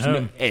Orleans, Saints at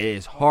home. it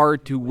is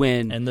hard to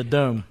win. And the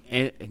dome.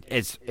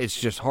 It's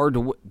just hard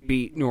to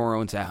beat New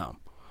Orleans at home.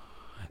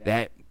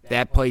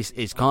 That place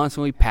is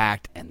constantly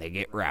packed, and they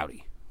get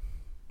rowdy.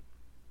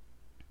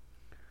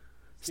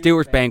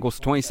 Steelers-Bengals,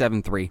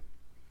 27-3.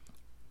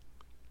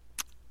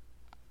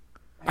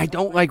 I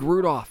don't like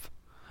Rudolph.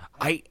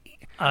 I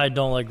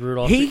don't like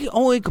Rudolph. He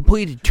only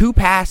completed 2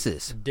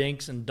 passes.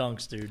 Dinks and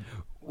dunks, dude.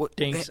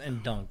 Dinks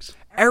and dunks.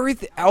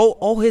 Everything,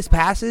 all his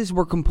passes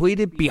were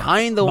completed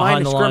behind the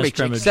line of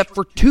scrimmage, except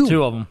for 2.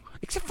 2 of them.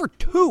 Except for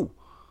 2.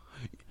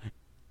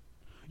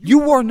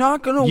 You are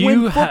not going to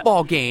win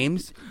football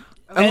games.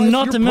 And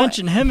not to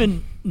mention, him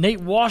and Nate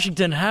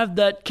Washington have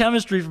that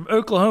chemistry from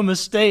Oklahoma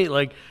State.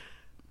 Like,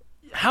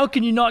 how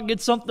can you not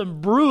get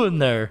something brewing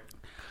there?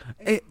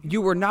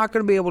 You are not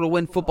going to be able to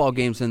win football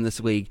games in this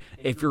league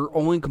if you're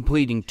only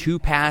completing 2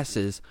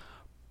 passes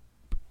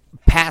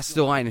past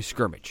the line of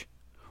scrimmage.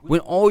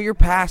 When all your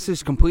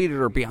passes completed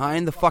are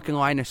behind the fucking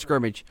line of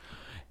scrimmage,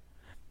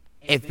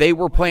 if they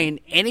were playing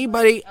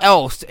anybody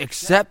else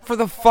except for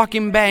the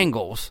fucking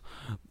Bengals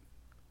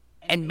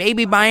and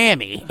maybe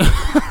Miami,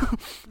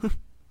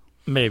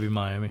 Maybe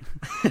Miami.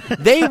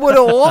 they would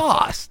have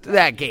lost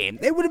that game.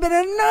 They would have been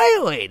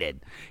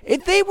annihilated.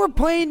 If they were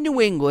playing New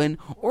England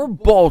or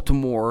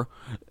Baltimore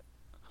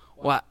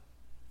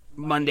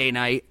Monday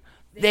night,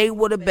 they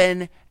would have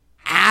been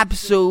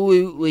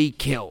absolutely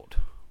killed.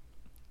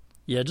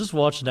 Yeah, just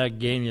watching that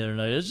game the other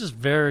night, it's just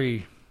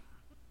very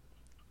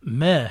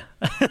meh.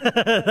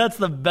 That's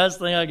the best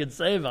thing I could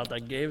say about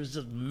that game. It's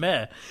just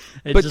meh.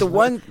 But the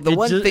one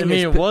thing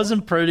it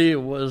wasn't pretty.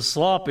 It was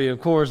sloppy,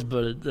 of course,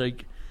 but the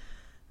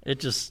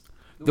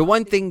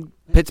one thing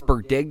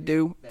Pittsburgh did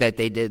do that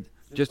they did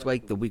just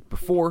like the week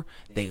before,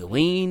 they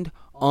leaned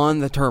on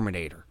the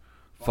Terminator,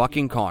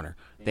 fucking Connor.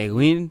 They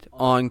leaned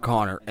on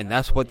Connor, and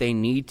that's what they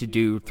need to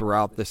do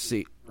throughout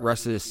the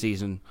rest of the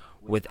season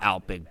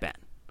without Big Ben.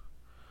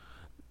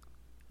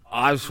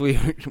 Obviously,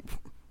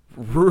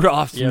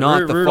 Rudolph's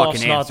not the Rudolph's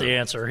fucking not answer. the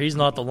answer. He's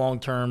not the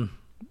long-term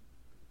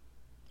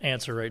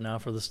answer right now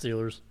for the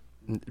Steelers.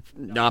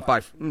 Not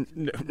by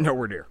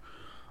nowhere near.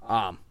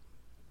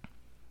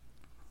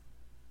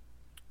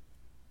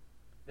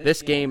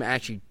 This game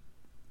actually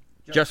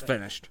just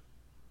finished.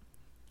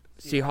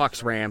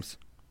 Seahawks-Rams.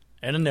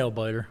 And a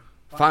nail-biter.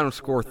 Final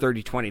score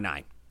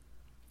 30-29.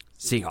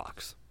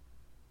 Seahawks.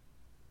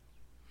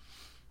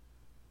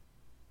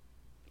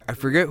 I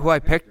forget who I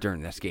picked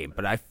during this game,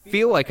 but I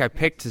feel like I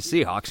picked the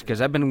Seahawks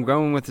because I've been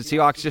going with the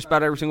Seahawks just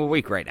about every single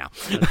week right now.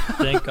 I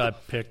think I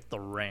picked the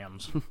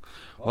Rams.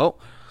 Well,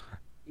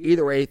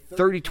 either way,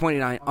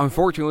 30-29.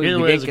 Unfortunately,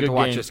 we didn't get to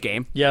watch this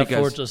game. Yeah,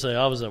 unfortunately,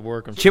 I was at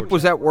work. Chip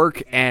was at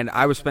work, and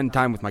I was spending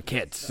time with my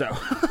kids. So,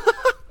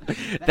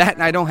 That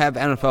and I don't have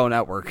NFL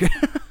Network.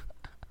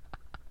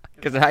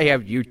 Because I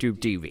have YouTube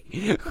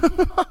TV.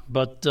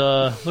 But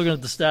looking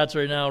at the stats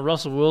right now,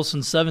 Russell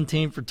Wilson,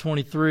 17 for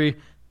 23,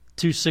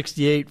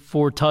 268,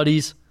 4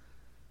 tutties.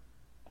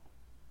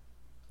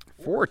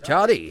 4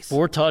 tutties.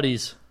 4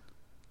 tutties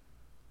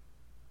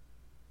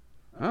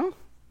Oh,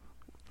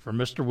 for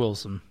Mr.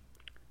 Wilson.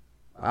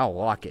 I'll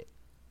lock it.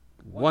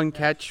 1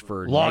 catch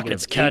for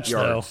Lockett's -8 catch,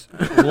 yards.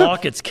 though.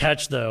 Lockett's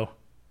catch, though.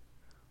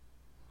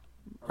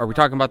 Are we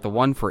talking about the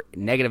one for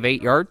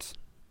 -8 yards?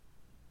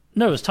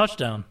 No, it was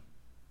touchdown.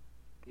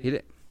 He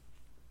did.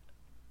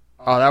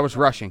 Oh, that was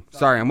rushing.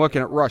 Sorry, I'm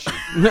looking at rushing.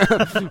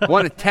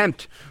 1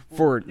 attempt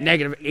for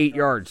 -8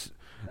 yards.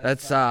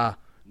 That's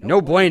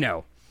no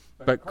bueno.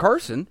 But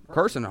Carson,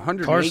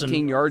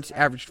 118 yards,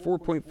 averaged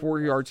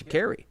 4.4 yards a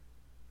carry.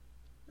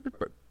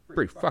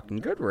 Pretty fucking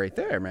good right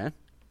there, man.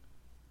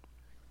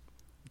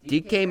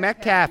 DK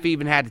Metcalf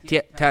even had a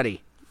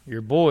tutty.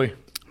 Your boy.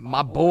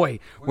 My boy,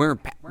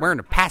 wearing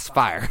a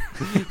pacifier.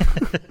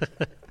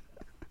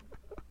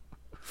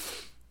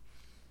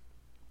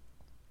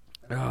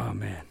 Oh,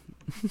 man.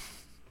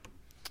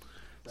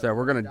 So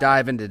we're going to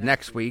dive into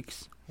next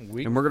week's. And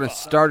we're going to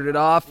start it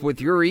off with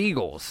your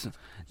Eagles.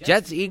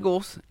 Jets,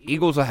 Eagles.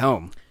 Eagles at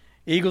home.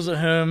 Eagles at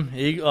home.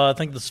 I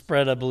think the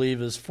spread, I believe,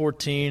 is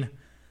 14.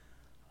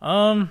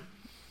 Mr.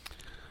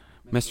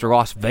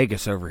 Las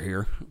Vegas over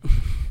here.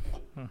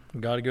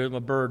 Got to go with my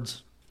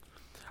birds.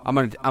 I'm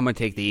gonna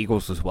take the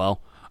Eagles as well.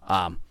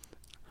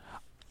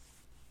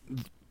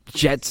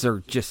 Jets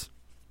are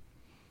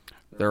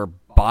they're a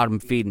bottom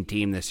feeding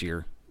team this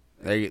year.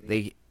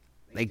 They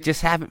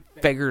just haven't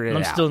figured it out.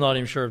 I'm still not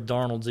even sure if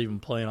Darnold's even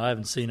playing. I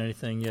haven't seen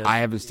anything yet. I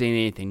haven't seen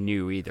anything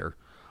new either.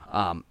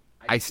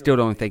 I still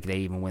don't think they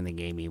even win the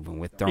game even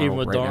with Darnold even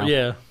with right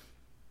now.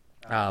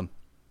 Yeah.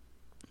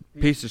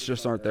 Pieces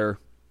just aren't there.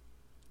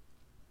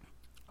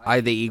 I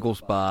have the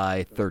Eagles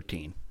by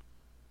 13.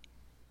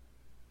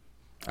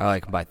 I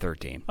like them by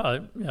 13. All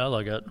right. Yeah, I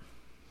like it.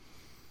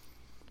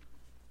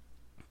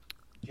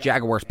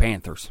 Jaguars,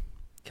 Panthers.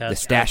 The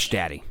Stash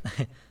Daddy.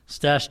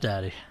 Stash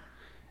Daddy.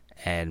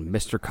 And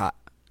Mr.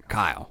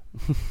 Kyle.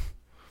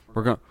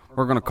 We're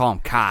gonna call him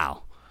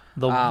Kyle.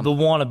 The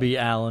wannabe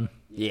Allen.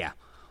 Yeah.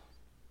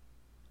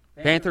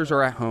 Panthers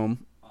are at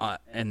home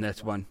in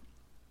this one.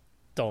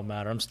 Don't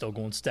matter. I'm still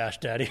going Stash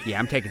Daddy. Yeah,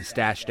 I'm taking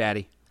Stash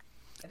Daddy.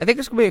 I think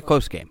it's gonna be a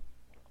close game.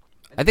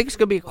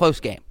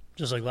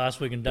 Just like last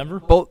week in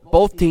Denver.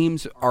 Both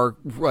teams are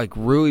like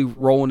really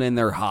rolling in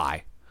their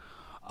high.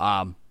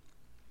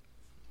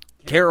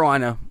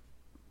 Carolina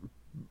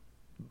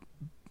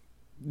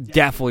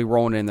definitely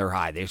rolling in their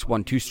high. They just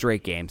won 2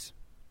 straight games.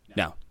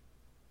 No.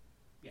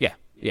 Yeah.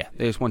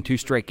 They just won 2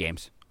 straight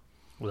games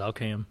Without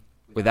Cam.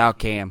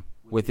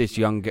 with this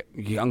young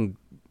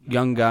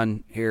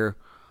gun here.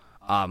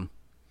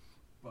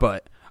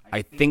 But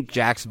I think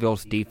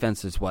Jacksonville's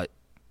defense is what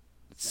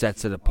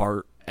sets it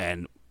apart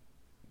and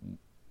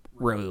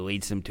really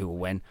leads them to a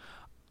win.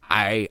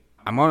 I'm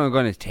only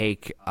going to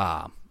take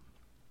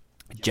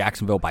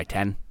Jacksonville by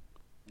 10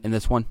 in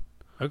this one.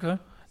 Okay.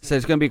 So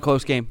it's going to be a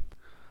close game.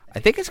 I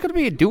think it's going to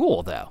be a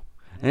duel, though.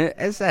 And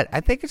as I said, I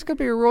think it's going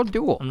to be a real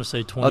duel. I'm going to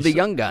say 20. Of the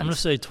young guns. I'm going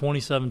to say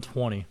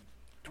 27-20.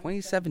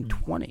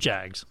 27-20.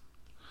 Jags.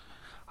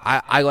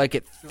 I like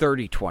it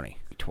 30-20.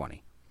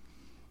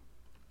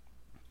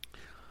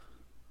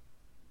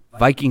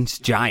 Vikings,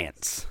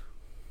 Giants.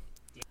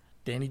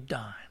 Danny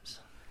Dimes.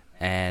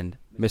 And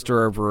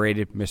Mr.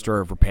 Overrated, Mr.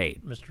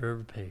 Overpaid. Mr.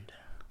 Overpaid.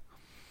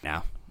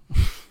 Now,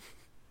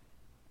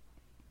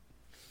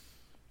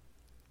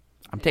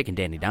 I'm taking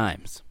Danny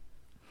Dimes.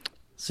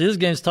 See, this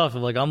game's tough.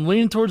 Like, I'm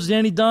leaning towards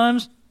Danny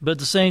Dimes, but at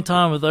the same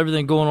time, with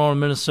everything going on in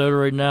Minnesota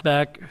right now,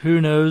 who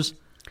knows?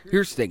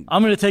 Here's the thing.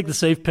 I'm going to take the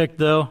safe pick,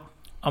 though.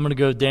 I'm going to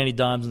go Danny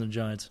Dimes and the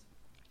Giants.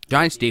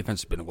 Giants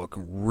defense has been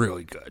looking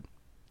really good.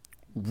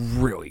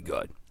 Really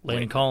good.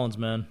 Landon Collins,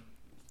 man.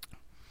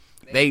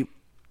 I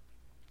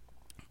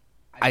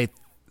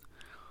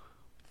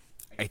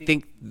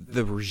think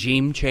the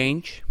regime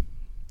change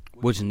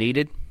was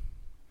needed,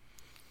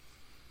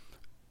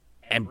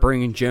 and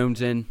bringing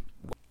Jones in.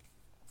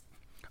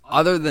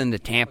 Other than the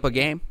Tampa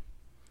game,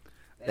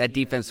 that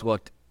defense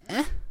looked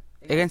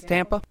against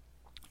Tampa,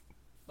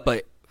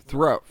 but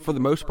for the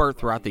most part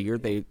throughout the year,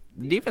 the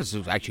defense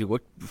actually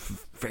looked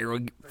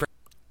fairly.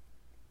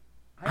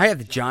 I had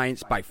the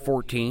Giants by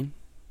 14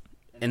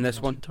 in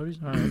this one. All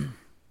right.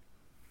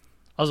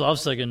 I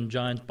was thinking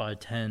Giants by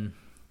 10.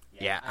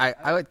 Yeah,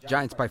 I like the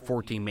Giants by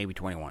 14, maybe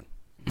 21.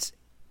 It's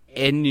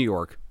in New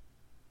York,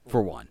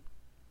 for one.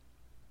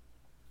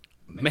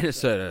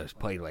 Minnesota has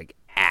played like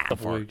ass.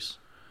 Couple weeks.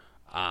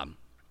 And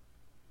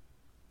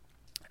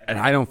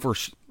I don't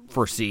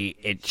foresee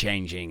it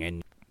changing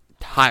and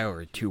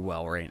Tyler too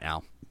well right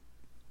now.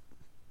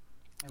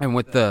 And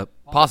with the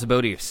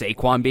possibility of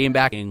Saquon being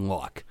back, in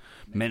luck,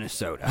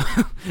 Minnesota.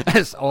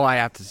 That's all I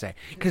have to say.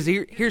 Because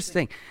here's the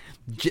thing.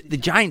 The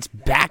Giants'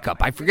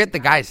 backup, I forget the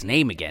guy's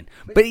name again,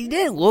 but he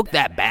didn't look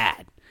that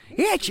bad.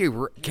 He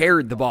actually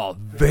carried the ball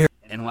very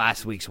in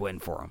last week's win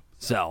for him.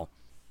 So,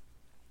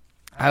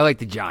 I like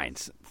the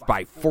Giants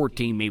by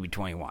 14, maybe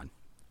 21.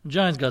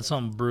 Giants got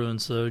something brewing,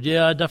 so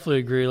yeah, I definitely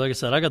agree. Like I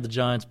said, I got the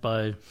Giants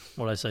by,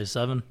 what did I say,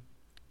 7?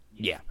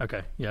 Yeah.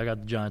 Okay, yeah, I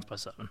got the Giants by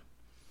 7.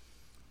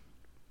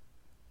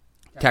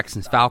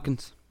 Texans,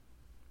 Falcons.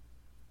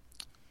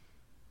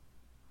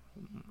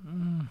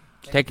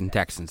 Taking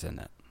Texans in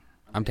it.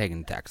 I'm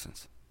taking the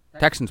Texans.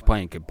 Texans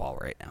playing good ball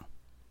right now.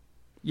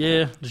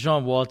 Yeah,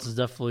 Deshaun Watson's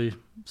definitely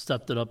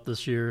stepped it up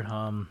this year.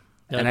 Yeah,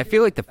 And I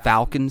feel like the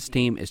Falcons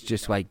team is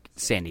just like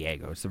San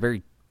Diego. It's a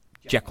very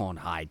Jekyll and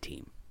Hyde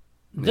team.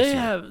 they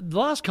have the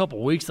last couple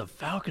of weeks. The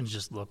Falcons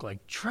just look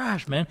like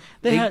trash, man.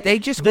 They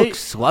just look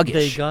sluggish.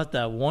 They got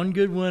that one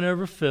good win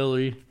over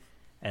Philly,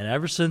 and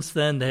ever since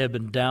then they have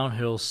been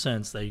downhill.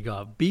 Since they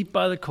got beat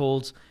by the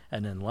Colts,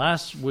 and then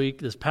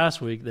this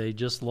past week, they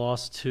just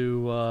lost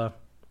to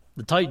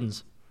the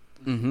Titans.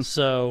 Mm-hmm.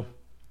 So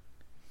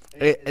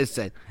It's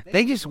that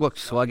they just look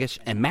sluggish,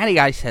 and Matty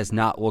Ice has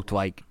not looked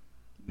like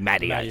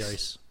Matty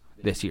Ice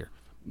this year.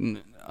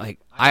 Like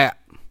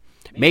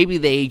maybe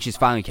the age is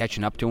finally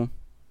catching up to him.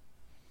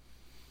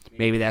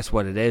 Maybe that's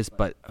what it is,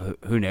 but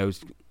who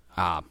knows?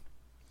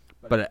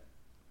 But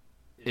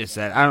it's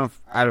that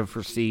I don't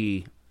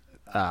foresee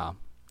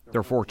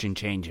their fortune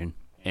changing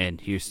in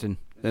Houston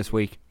this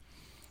week.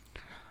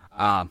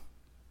 I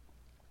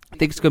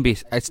think it's going to be.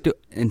 I still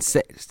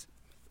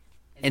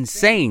in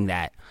saying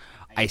that,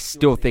 I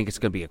still think it's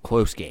going to be a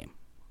close game.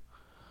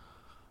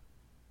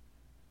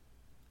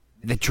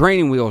 The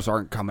training wheels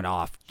aren't coming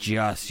off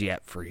just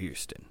yet for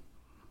Houston.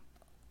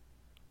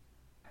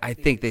 I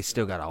think they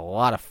still got a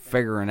lot of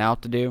figuring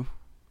out to do.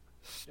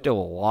 Still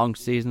a long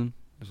season.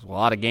 There's a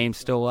lot of games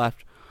still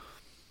left.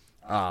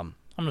 I'm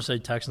going to say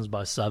Texans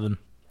by 7.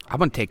 I'm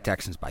going to take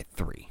Texans by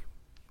 3.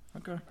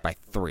 Okay. By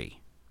 3.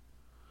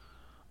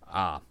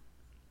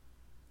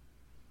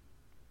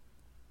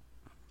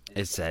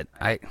 It's that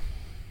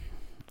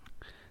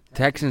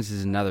Texans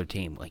is another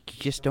team. Like,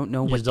 you just don't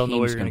know what don't know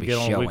what team's you're going to be get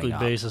on a showing weekly up.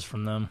 basis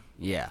from them.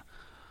 Yeah.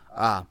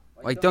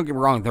 Like, don't get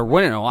me wrong, they're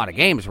winning a lot of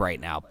games right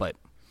now, but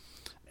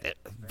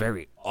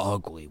very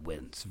ugly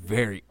wins.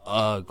 Very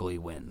ugly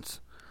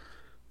wins.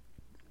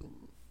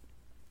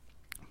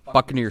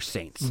 Buccaneers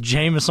Saints.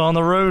 Jameis on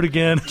the road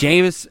again.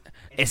 Jameis,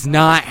 it's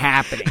not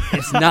happening.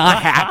 It's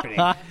not happening.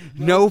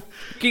 No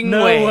fucking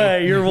No way.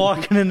 way. You're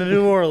walking into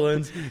New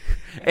Orleans.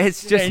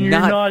 It's just and you're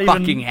not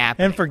fucking even,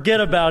 happening. And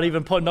forget about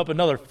even putting up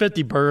another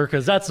 50 burger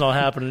because that's not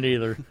happening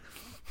either.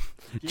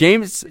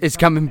 James is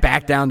coming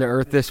back down to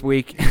earth this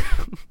week.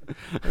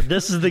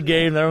 This is the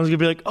game that everyone's going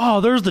to be like,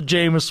 oh, there's the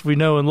Jameis we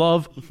know and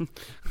love.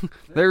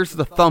 There's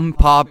the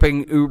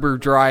thumb-popping,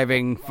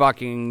 Uber-driving,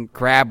 fucking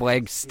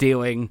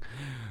crab-leg-stealing,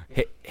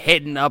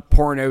 hitting up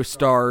porno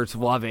stars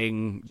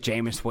loving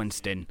Jameis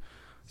Winston.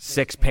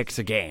 6 picks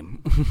a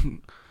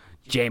game.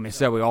 Jameis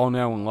that we all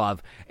know and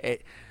love.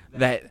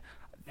 That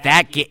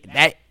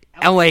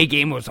LA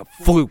game was a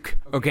fluke,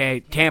 okay?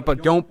 Tampa,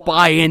 don't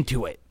buy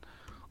into it.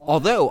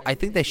 Although, I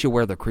think they should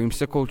wear the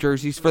creamsicle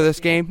jerseys for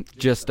this game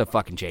just to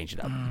fucking change it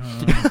up.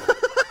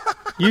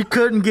 You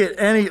couldn't get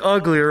any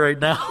uglier right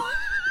now.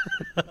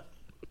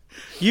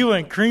 You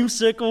went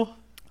creamsicle.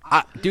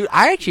 Dude,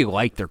 I actually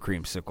like their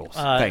creamsicles.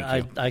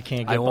 Thank you. I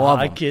can't get I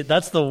love them.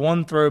 That's the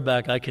one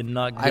throwback I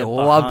cannot get I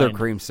love their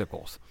behind.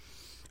 creamsicles.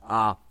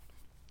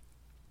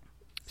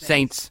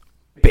 Saints,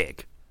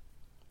 big.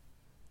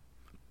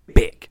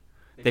 Big.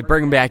 They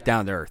bring them back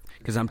down to earth.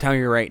 Because I'm telling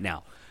you right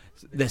now,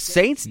 the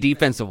Saints'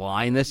 defensive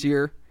line this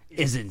year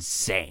is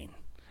insane.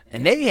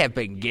 And they have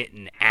been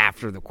getting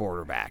after the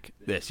quarterback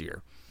this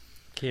year.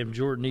 Cam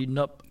Jordan eating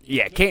up.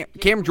 Yeah,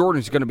 Cam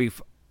Jordan's going to be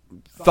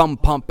thumb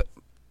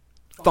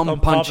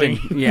punching,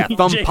 yeah,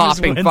 thumb Jameis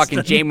popping Winston. fucking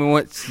Jameis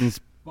Winston's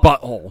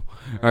butthole,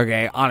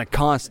 okay, on a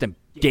constant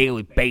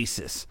daily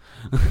basis.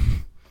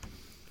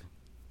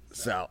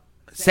 So,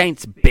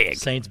 Saints big.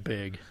 Saints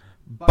big.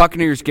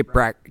 Buccaneers get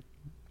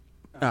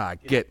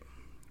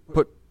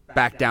put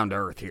back down to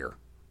earth here.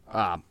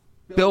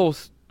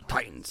 Bills,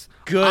 Titans.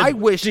 Good. I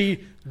wish,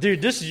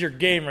 dude, this is your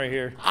game right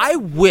here. I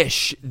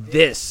wish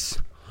this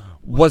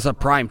was a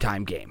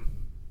primetime game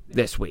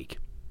this week.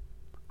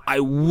 I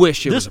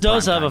wish it was This a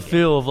does have primetime a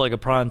feel of like a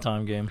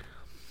primetime game.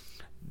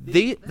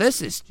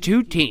 This is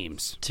two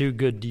teams. Two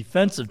good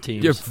defensive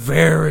teams. They're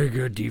very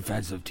good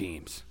defensive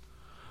teams.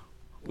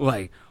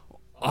 Like,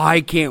 I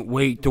can't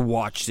wait to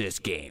watch this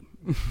game.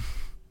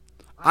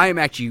 I am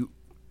actually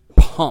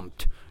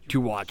pumped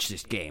to watch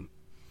this game.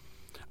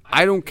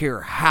 I don't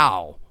care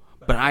how,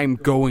 but I'm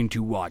going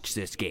to watch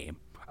this game.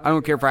 I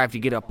don't care if I have to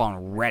get up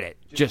on Reddit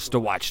just to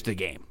watch the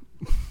game.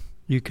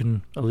 You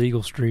can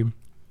illegal stream.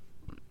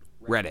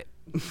 Reddit.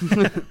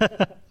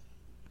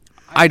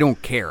 I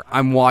don't care.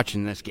 I'm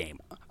watching this game.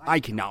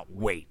 I cannot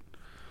wait.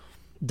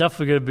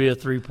 Definitely going to be a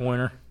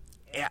 3-pointer.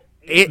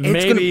 It's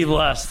Maybe gonna,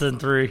 less than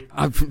 3.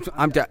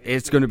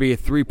 it's going to be a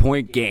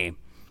 3-point game.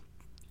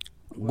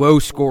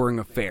 Low-scoring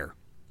affair.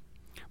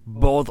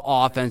 Both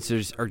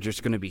offenses are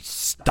just going to be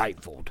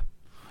stifled.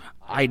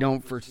 I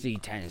don't foresee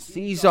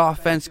Tennessee's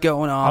offense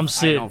going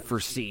off. I don't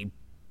foresee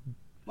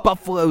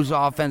Buffalo's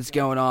offense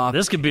going off.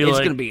 This could be it's like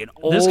going to be an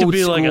old this could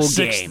be school like a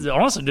game.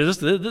 Honestly,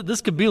 dude,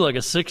 this could be like a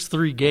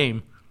 6-3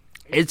 game.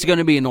 It's going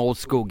to be an old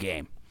school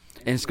game,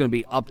 and it's going to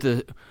be up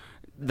to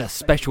the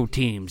special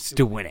teams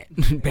to win it.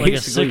 Like a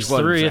Basically is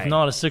what I'm 6-3, if saying.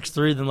 not a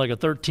 6-3, then like a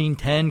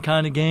 13-10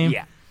 kind of game.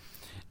 Yeah.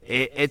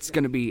 It's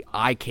going to be,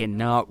 I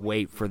cannot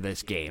wait for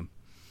this game.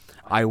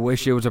 I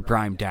wish it was a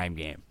primetime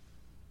game.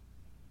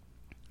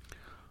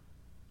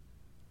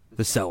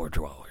 The Cellar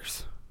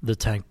Dwellers. The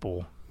Tank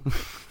Bowl.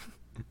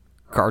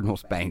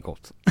 Cardinals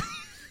Bengals.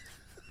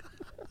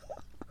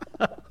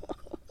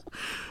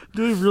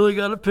 Do we really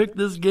got to pick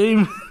this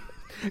game?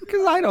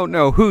 Because I don't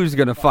know who's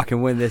going to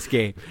fucking win this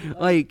game.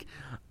 Like,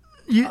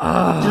 You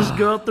just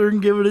go out there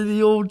and give it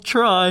the old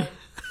try.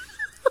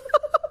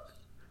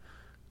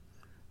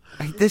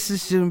 this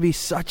is going to be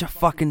such a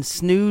fucking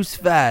snooze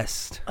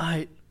fest.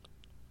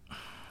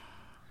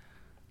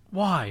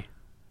 Why?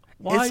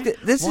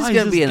 This is why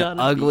going to be an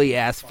gotta ugly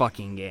ass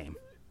fucking game.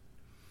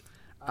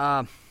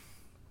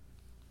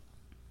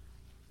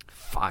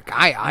 Fuck,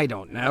 I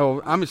don't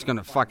know. I'm just going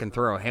to fucking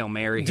throw a Hail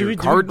Mary Do here. we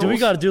Cardinals?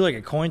 got to do like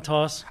a coin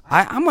toss?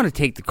 I'm going to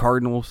take the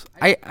Cardinals.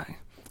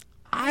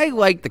 I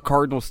like the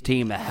Cardinals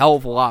team a hell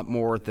of a lot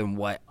more than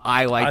what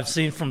I like. I've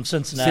seen from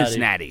Cincinnati.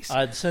 Cincinnati's.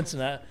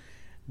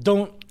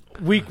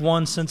 Week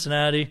 1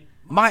 Cincinnati.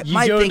 My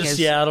You go thing to is,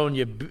 Seattle and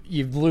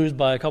you lose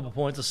by a couple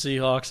points to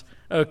Seahawks.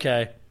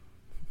 Okay.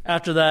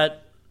 After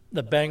that,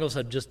 the Bengals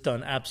have just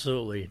done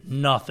absolutely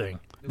nothing.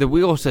 the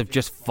wheels have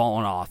just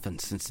fallen off in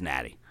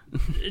Cincinnati.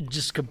 It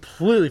just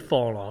completely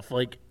fallen off.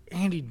 Like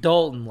Andy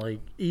Dalton,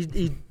 like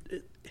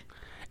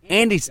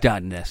Andy's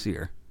done this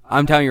year.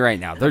 I'm telling you right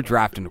now, they're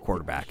drafting a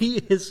quarterback. he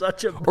is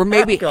such a Or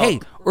maybe,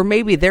 backup. or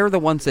maybe they're the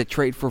ones that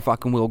trade for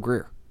fucking Will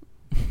Greer.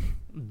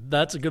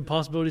 That's a good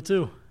possibility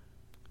too.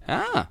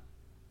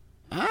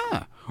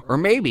 Or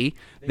maybe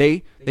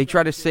they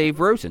try to save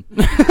Rosen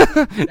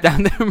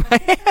down there in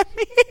Miami.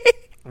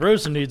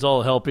 Rosen needs all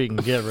the help he can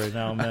get right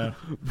now, man.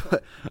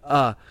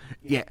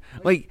 Yeah,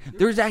 like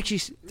there's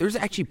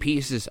actually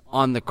pieces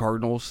on the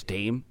Cardinals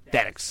team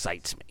that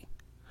excites me.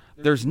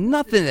 There's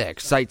nothing that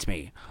excites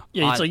me.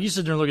 Yeah, it's on- like you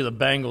sit there and look at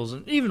the Bengals,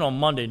 and even on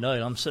Monday night,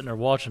 I'm sitting there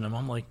watching them.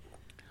 I'm like,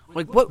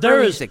 what there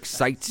really is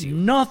excites you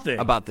nothing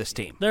about this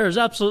team. There is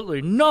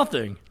absolutely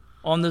nothing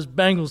on this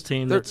Bengals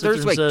team that sits There's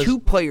there like and says, two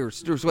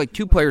players. There's like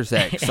two players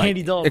that excite,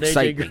 Andy Dalton,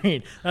 excite AJ me.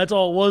 Green. That's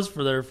all it was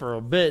for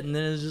a bit, and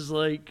then it's just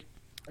like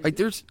Like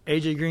there's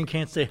AJ Green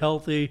can't stay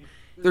healthy.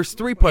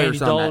 three Andy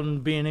players on Dalton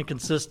being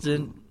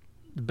inconsistent.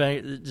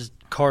 Just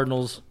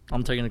Cardinals.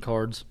 I'm taking the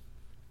Cards.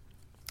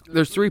 that.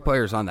 There's three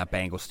players on that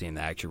Bengals team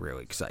that actually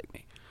really excite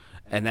me,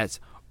 and that's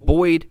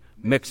Boyd,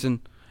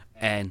 Mixon,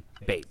 and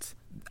Bates.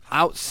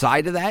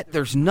 Outside of that,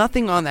 there's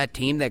nothing on that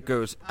team that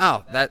goes,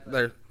 oh, that's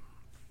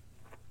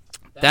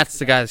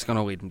the guy that's going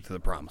to lead them to the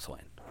promised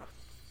land.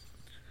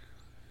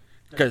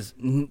 Because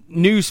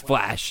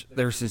newsflash,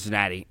 there's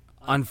Cincinnati.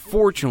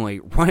 Unfortunately,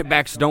 running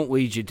backs don't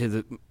lead you to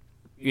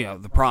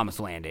the promised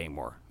land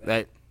anymore.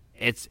 That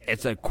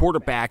it's a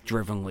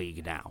quarterback-driven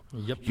league now.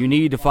 Yep. You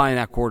need to find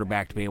that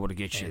quarterback to be able to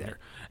get you there.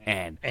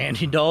 And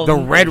Andy Dalton.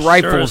 the Red sure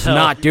Rifle's as hell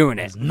not doing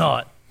it. is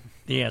not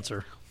the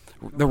answer.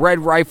 The Red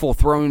Rifle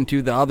thrown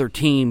to the other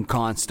team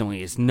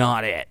constantly is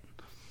not it.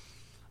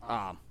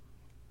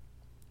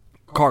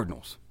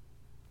 Cardinals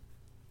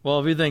Well,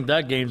 if you think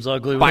that game's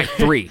ugly, by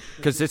 3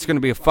 because it's going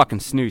to be a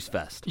fucking snooze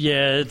fest.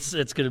 yeah, it's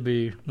going to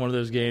be one of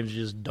those games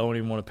you just don't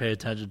even want to pay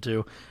attention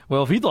to.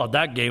 Well, if you thought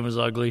that game was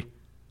ugly,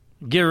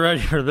 get ready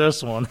for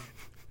this one.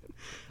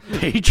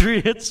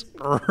 Patriots,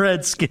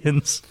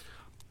 Redskins.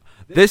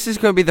 This is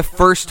going to be the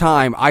first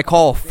time I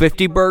call a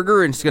 50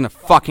 burger and it's going to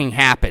fucking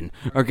happen,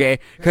 okay?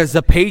 Because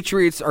the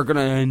Patriots are going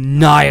to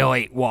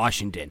annihilate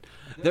Washington.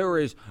 There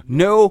is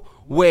no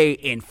way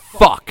in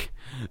fuck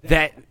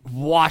that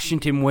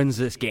Washington wins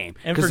this game.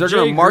 And Because for they're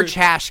going Jay to march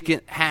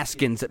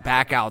Haskins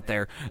back out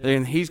there,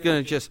 and he's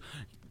going to just...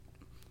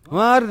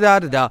 I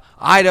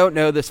don't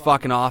know this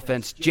fucking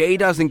offense. Jay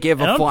doesn't give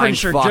And a I'm flying pretty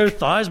sure fuck. Joe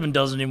Theismann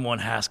doesn't even want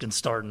Haskins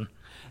starting.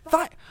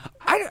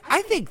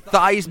 I think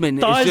Theismann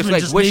is just Theismann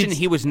like just wishing needs-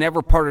 he was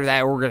never part of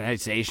that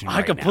organization. I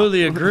right now.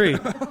 completely agree.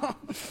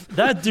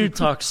 That dude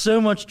talks so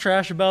much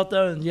trash about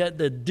that, and yet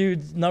the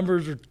dude's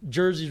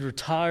jerseys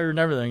retired and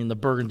everything in the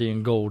burgundy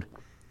and gold.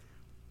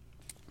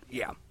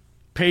 Yeah.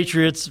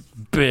 Patriots,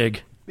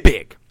 big.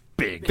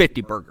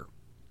 50 burger.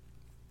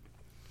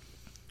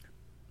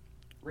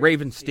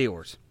 Ravens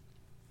Steelers.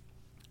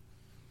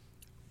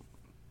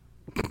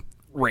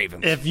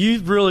 Ravens. If you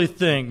really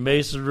think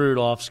Mason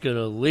Rudolph's going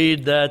to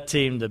lead that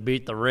team to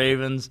beat the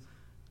Ravens,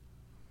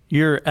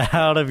 you're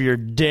out of your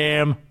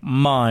damn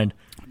mind.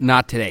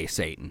 Not today,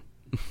 Satan.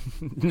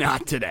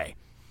 Not today.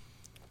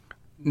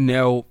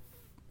 No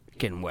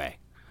fucking way.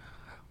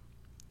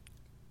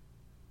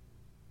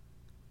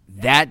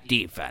 That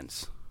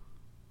defense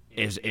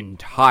is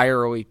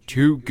entirely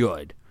too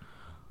good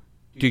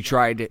to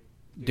try to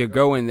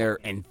go in there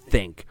and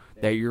think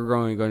that you're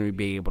going to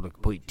be able to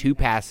complete 2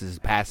 passes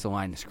past the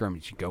line of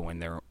scrimmage and go in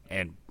there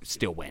and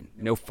still win.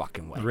 No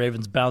fucking way. The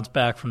Ravens bounce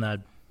back from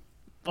that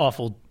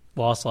awful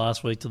Lost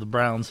last week to the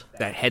Browns.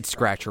 That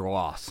head-scratcher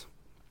loss.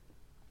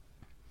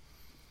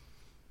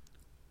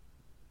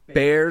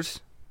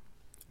 Bears,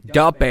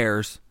 the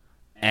Bears,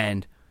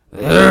 and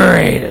the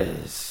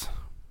Raiders.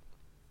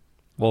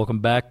 Welcome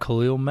back,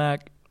 Khalil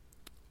Mack.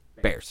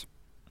 Bears.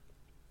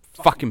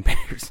 Fucking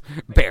Bears.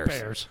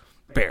 Bears.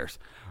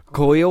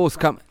 Khalil was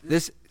coming.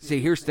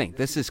 Here's the thing.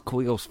 This is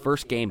Khalil's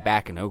first game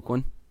back in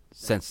Oakland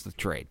since the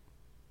trade.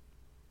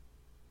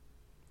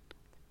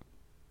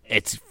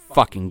 It's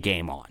fucking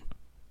game on.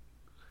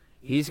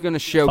 He's going to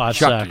show 5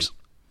 Chucky. sacks.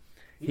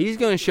 He's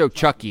going to show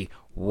Chucky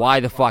why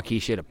the fuck he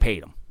should have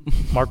paid him.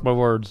 Mark my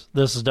words.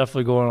 This is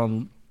definitely going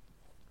on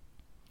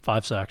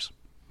 5 sacks.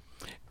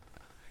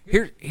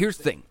 Here's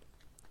the thing.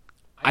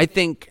 I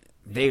think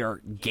they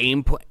are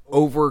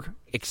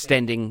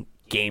overextending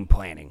game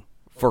planning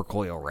for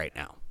Khalil right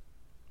now.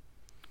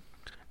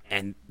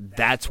 And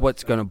that's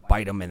what's going to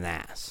bite him in the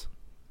ass.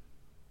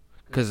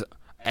 Because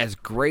as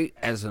great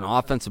as an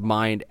offensive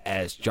mind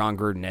as John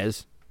Gruden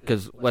is,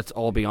 because let's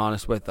all be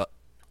honest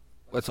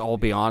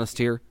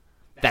here,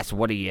 that's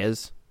what he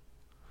is.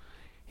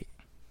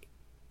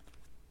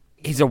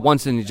 He's a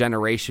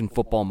once-in-a-generation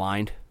football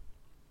mind,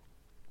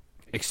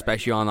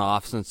 especially on the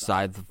offensive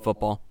side of the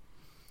football.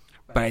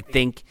 But I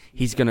think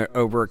he's going to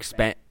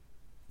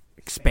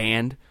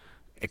extend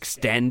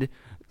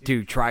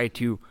to try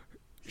to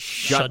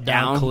shut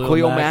down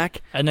Khalil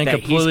Mack, and then that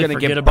completely he's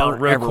forget about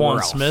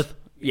Roquan Smith.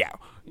 Yeah,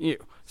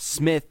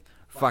 Smith,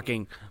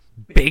 fucking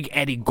Big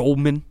Eddie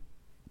Goldman,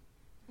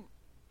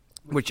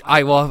 which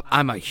I love.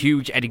 I'm a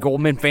huge Eddie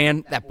Goldman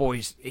fan. That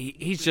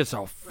he's just a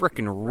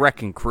freaking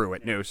wrecking crew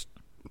at nose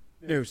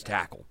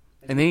tackle.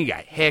 And then you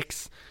got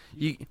Hicks.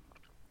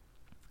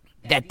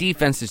 That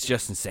defense is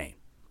just insane.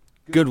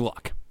 Good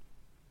luck.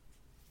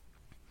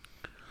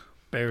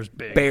 Bears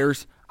big.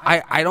 Bears.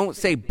 I don't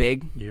say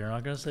big. You're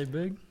not going to say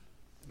big?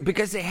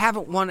 Because they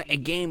haven't won a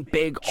game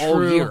big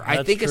all year.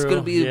 I think it's true.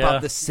 going to be Yeah.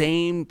 about the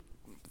same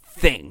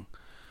thing.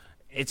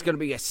 It's going to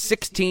be a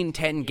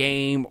 16-10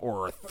 game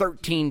or a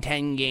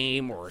 13-10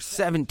 game or a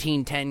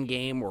 17-10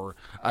 game or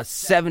a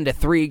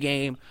 7-3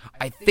 game.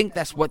 I think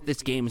that's what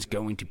this game is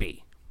going to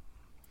be.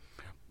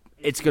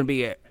 It's going to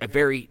be a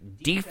very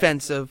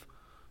defensive,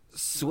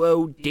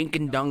 slow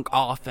dink-and-dunk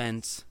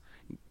offense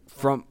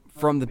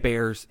from the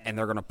Bears, and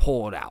they're going to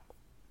pull it out.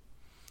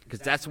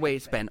 Because that's the way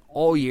it's been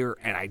all year,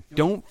 and I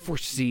don't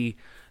foresee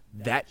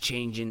that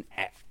changing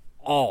at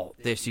all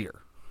this year.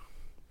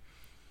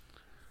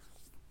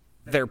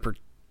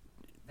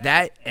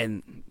 That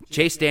and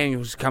Chase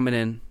Daniels coming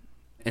in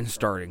and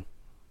starting.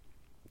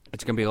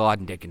 It's going to be a lot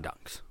of dink and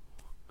dunks.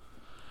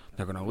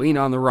 They're going to lean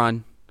on the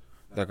run.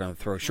 They're going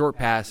to throw short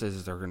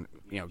passes. They're going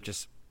to,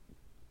 just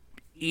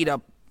eat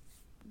up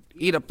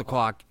the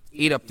clock,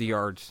 eat up the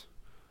yards,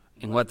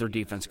 and let their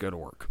defense go to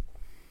work.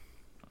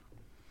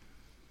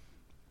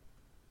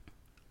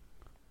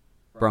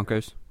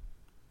 Broncos,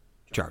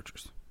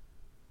 Chargers.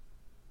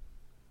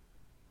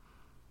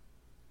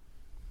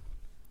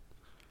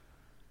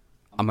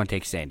 I'm going to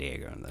take San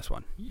Diego in this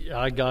one. Yeah,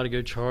 I got to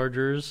go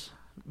Chargers,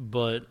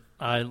 but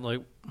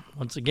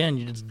once again,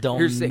 you just don't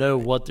Here's know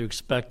what to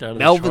expect out of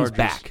Melvin's the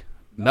Chargers. back.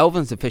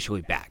 Melvin's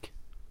officially back.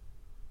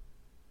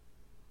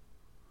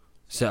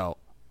 So,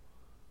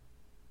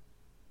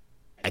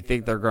 I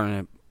think they're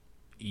going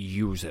to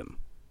use him.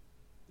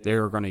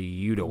 They're going to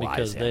utilize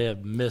because him. they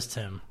have missed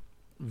him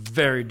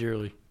very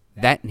dearly.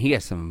 That and he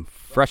has some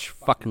fresh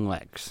fucking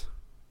legs.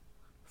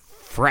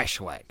 Fresh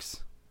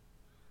legs.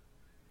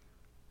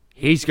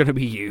 He's going to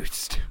be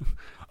used.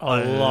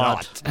 A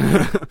lot.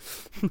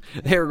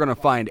 They're going to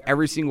find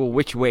every single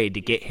which way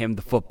to get him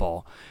the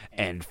football.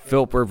 And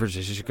Philip Rivers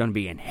is just going to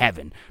be in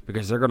heaven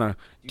because they're going to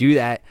do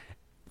that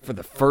for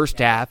the first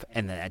half,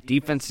 and then that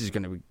defense is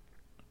going to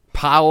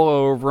pile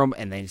over him,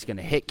 and then he's going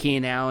to hit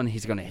Keenan Allen.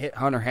 He's going to hit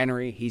Hunter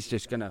Henry. He's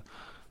just going to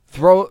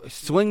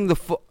swing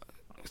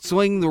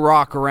the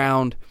rock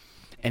around,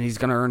 and he's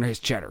going to earn his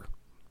cheddar.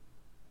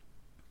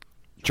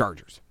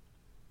 Chargers.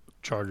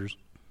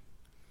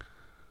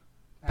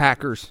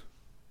 Packers.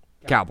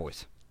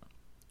 Cowboys.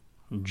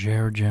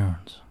 Jerry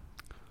Jones.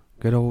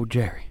 Good old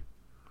Jerry.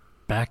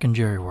 Back in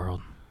Jerry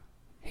World.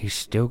 He's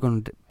still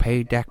going to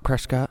pay Dak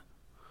Prescott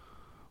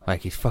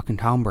like he's fucking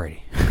Tom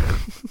Brady.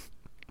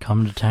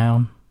 Come to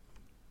town.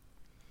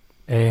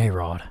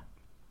 A-Rod.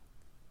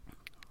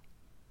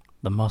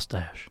 The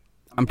mustache.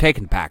 I'm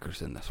taking the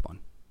Packers in this one.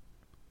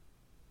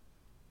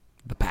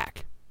 The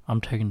Pack.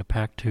 I'm taking the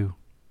Pack too.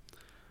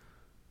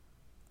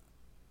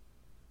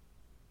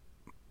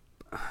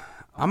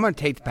 I'm going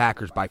to take the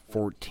Packers by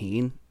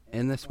 14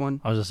 in this one.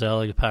 I was going to say I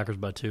like the Packers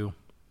by 2.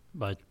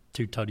 By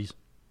 2 tutties.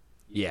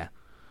 Yeah.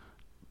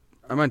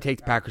 I'm going to take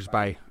the Packers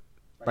by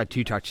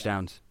 2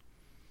 touchdowns.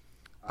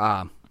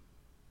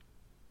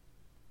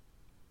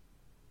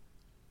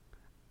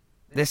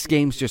 This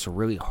game's just a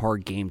really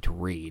hard game to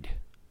read.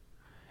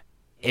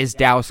 Is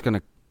Dallas going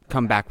to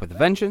come back with a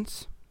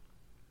vengeance?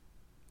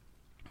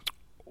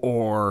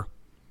 Or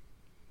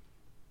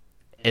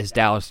is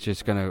Dallas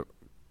just going to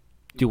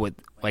do what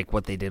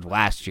they did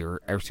last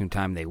year? Every single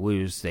time they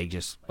lose, they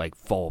just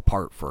fall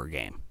apart for a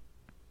game.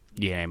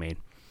 You know what I mean?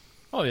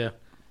 Oh yeah.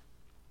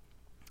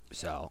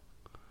 So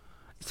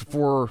it's a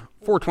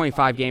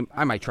 4:25 game.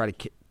 I might try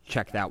to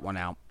check that one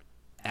out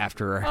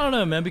after. I don't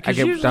know, man, because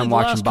get usually done the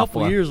watching last couple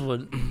Buffalo. of years,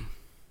 with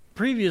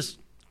previous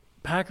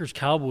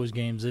Packers-Cowboys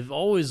games, they've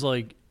always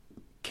like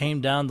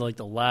came down to like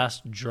the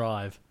last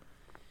drive.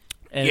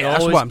 And Yeah, it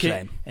that's always what I'm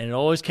saying. And it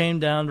always came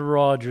down to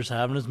Rodgers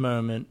having his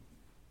moment,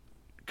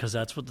 because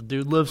that's what the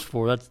dude lives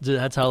for.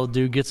 That's how the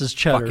dude gets his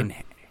cheddar. Fucking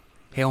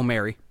Hail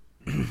Mary.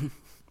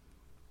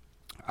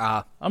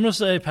 I'm gonna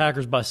say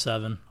Packers by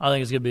 7. I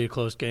think it's gonna be a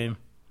close game.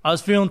 I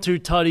was feeling 2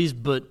 tutties,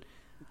 but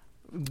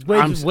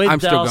I'm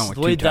still going with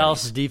the way 2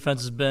 Dallas' tutties.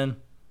 defense has been,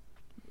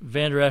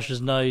 Van Der Esch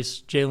is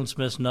nice, Jalen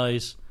Smith's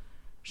nice,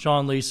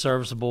 Sean Lee's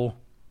serviceable.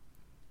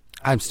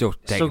 I'm still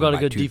taking Still got them a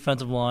by good 2.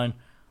 defensive line.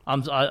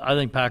 I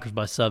think Packers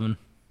by 7.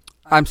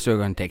 I'm still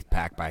going to take the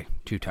Pack by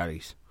 2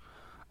 tutties.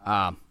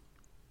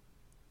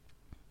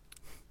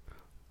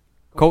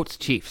 Colts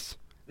Chiefs.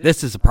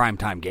 This is a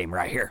primetime game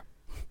right here.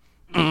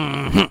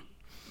 Prime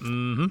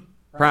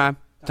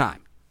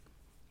time.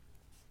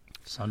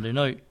 Sunday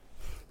night.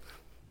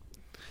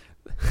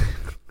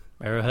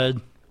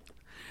 Arrowhead.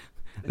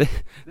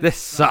 This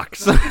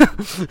sucks.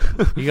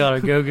 You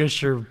gotta go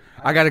against your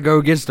I got to go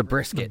against the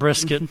brisket.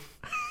 brisket.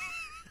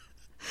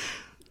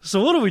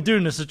 So what do we do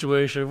in this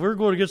situation? If we're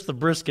going against the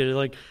brisket,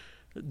 like,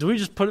 do we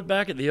just put it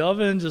back in the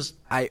oven? Just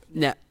I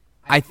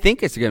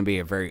think it's going to be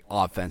a very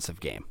offensive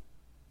game.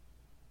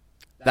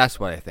 That's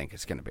what I think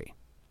it's going to be.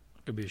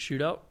 could be a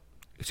shootout.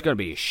 It's going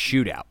to be a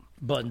shootout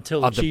But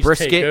until the of the Chiefs take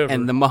brisket over,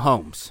 and the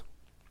Mahomes.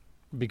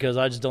 because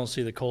I just don't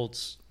see the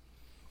Colts.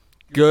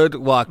 Good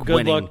luck Good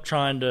winning luck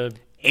trying to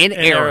in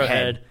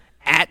Arrowhead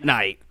at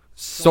night,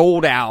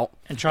 sold out,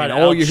 And try to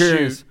all you hear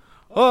outshoot. is,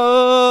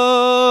 oh.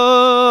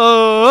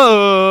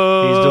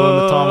 He's doing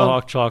the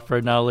tomahawk chalk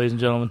right now, ladies and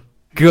gentlemen.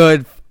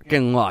 Good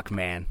fucking luck,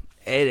 man.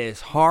 It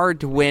is hard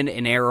to win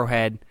in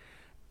Arrowhead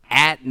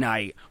at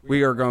night.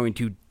 We are going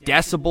to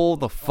decibel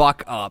the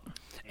fuck up,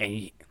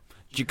 and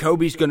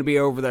Jacoby's going to be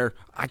over there.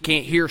 I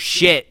can't hear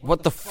shit.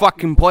 What the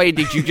fucking play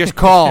did you just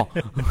call?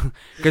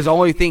 Because the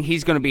only thing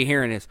he's going to be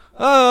hearing is,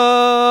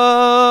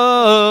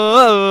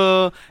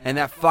 oh, and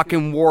that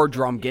fucking war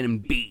drum getting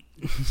beat.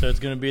 So it's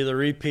going to be the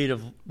repeat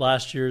of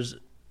last year's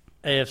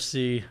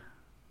AFC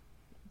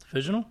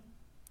divisional.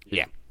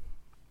 Yeah.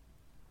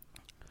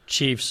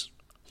 Chiefs.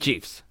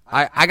 Chiefs.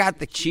 I got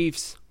the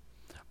Chiefs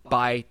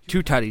by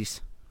 2 tutties.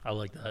 I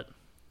like that.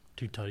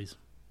 2 tutties.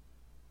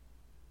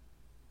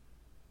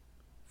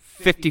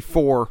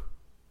 54-40.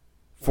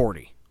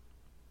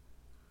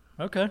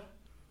 Okay.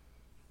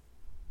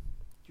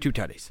 2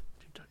 tutties.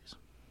 2 tutties.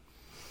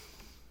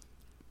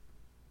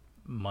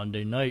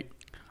 Monday night.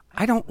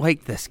 I don't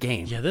like this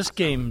game. Yeah, this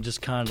game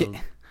just kind of.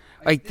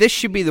 Like, this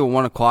should be the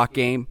 1 o'clock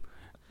game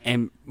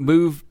and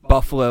move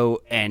Buffalo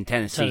and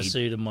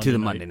Tennessee to Monday the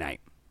night. Monday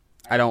night.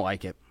 I don't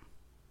like it.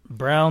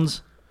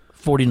 Browns,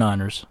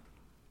 49ers.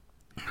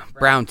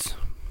 Browns,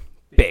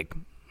 big.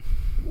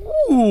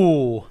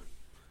 Ooh.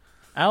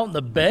 Out in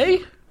the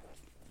Bay?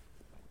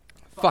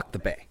 Fuck the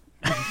Bay.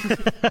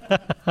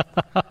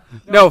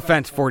 No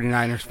offense,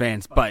 49ers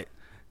fans, but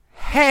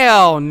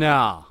hell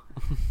no.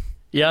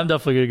 Yeah, I'm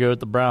definitely going to go with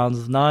the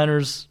Browns.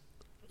 Niners,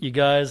 you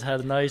guys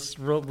had a nice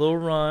little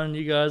run.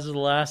 You guys are the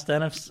last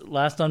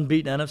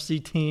unbeaten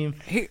NFC team.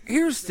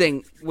 Here's the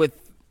thing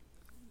with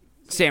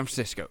San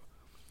Francisco.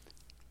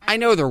 I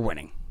know they're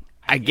winning.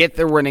 I get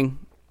they're winning.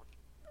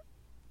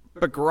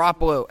 But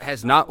Garoppolo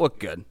has not looked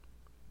good.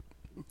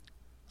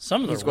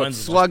 Some of He's their looked wins have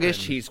just sluggish.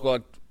 been- He's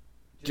looked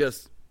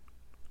just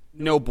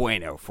no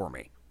bueno for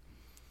me.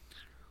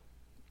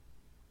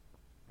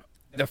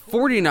 The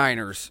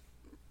 49ers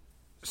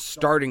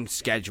starting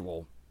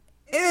schedule,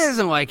 it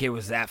isn't like it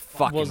was that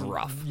fucking wasn't-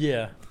 rough.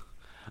 Yeah.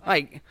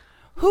 Like,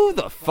 who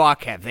the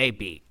fuck have they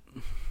beat?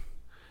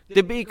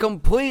 To be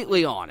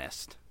completely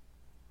honest,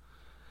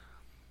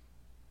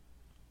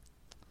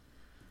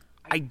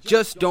 I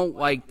just don't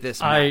like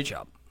this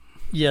matchup.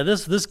 Yeah,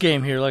 this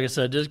game here, like I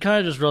said, just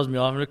kind of just rubs me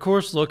off. And of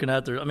course, looking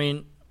at their, I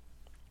mean,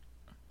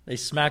 they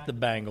smacked the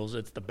Bengals.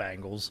 It's the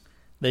Bengals.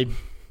 They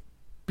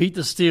beat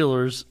the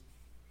Steelers,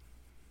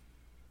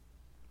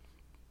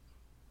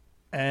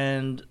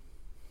 and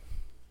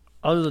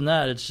other than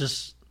that, it's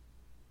just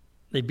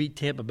they beat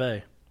Tampa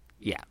Bay.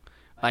 Yeah.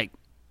 Like,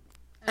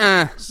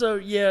 So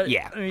yeah,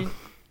 Yeah. I mean,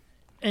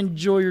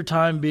 enjoy your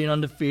time being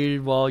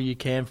undefeated while you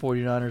can,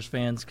 49ers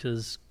fans,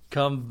 because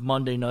come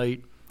Monday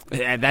night,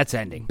 that's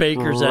ending.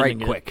 Baker's right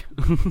ending it. quick.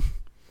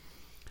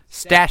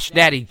 Stash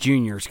Daddy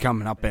Jr.'s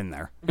coming up in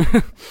there.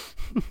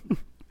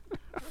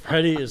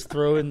 Freddie is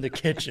throwing the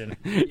kitchen.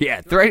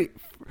 Yeah,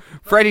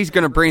 Freddie's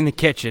going to bring the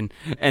kitchen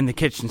and the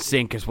kitchen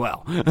sink as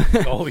well.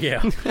 Oh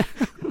yeah.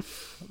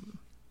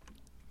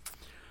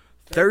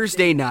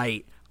 Thursday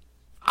night,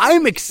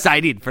 I'm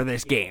excited for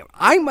this game.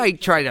 I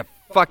might try to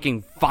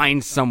fucking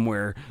find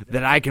somewhere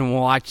that I can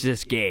watch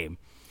this game.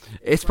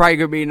 It's probably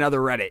going to be another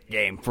Reddit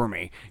game for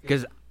me.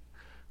 Because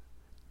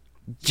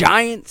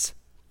Giants,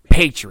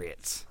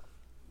 Patriots.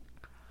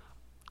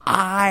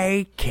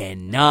 I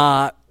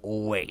cannot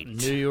wait.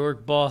 New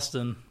York,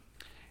 Boston.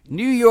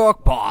 New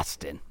York,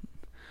 Boston.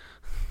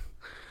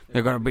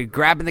 They're going to be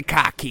grabbing the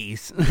car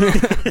keys. Grab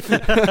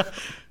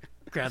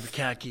the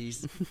cat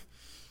keys.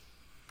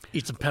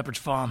 Eat some Pepperidge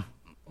Farm.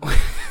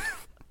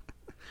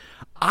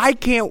 I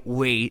can't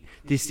wait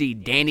to see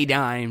Danny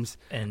Dimes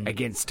And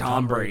against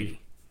Tom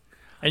Brady.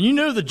 And you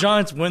know the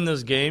Giants win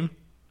this game.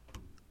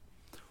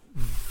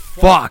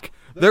 Fuck.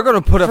 They're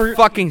going to put a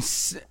fucking...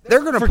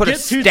 They're going to put a Forget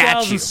statue.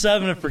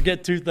 2007 and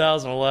forget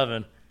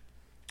 2011.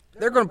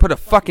 They're going to put a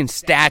fucking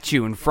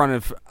statue in front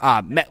of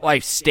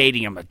MetLife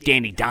Stadium of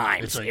Danny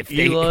Dimes. It's like if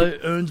they, Eli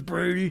owns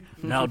Brady.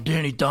 Now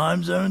Danny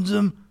Dimes owns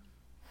him.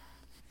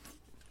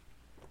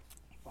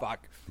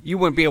 Fuck. You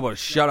wouldn't be able to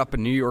shut up a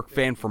New York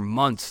fan for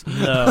months.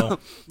 No.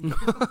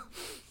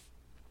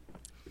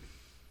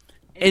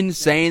 In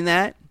saying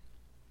that,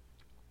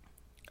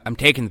 I'm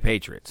taking the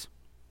Patriots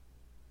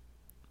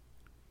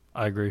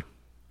I agree.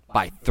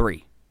 by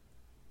 3.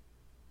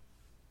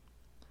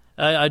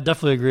 I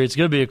definitely agree. It's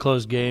going to be a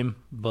close game,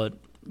 but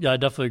yeah, I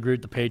definitely agree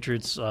with the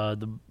Patriots.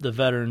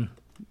 The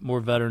more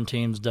veteran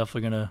teams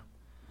definitely going to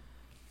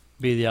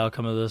be the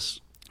outcome of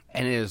this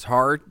And it is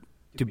hard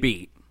to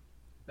beat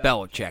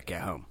Belichick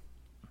at home.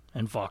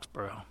 in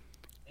Foxborough.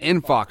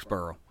 In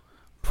Foxborough.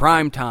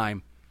 Prime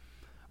time.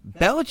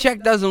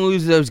 Belichick doesn't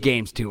lose those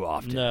games too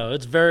often. No,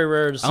 it's very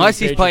rare to see. Unless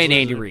the he's Patriots playing lose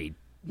Andy it. Reid.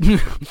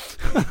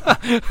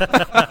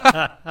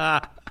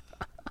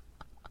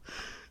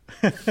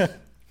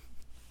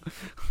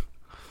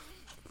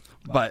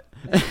 But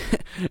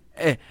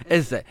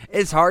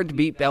it's hard to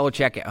beat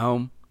Belichick at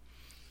home.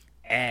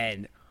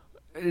 And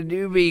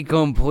to be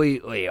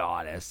completely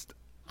honest,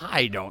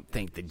 I don't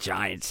think the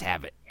Giants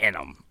have it in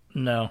them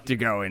No. to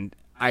go in.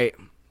 I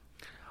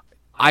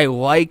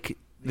like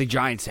the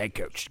Giants head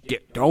coach.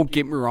 Don't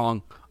get me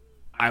wrong.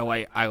 I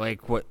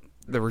like what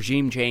the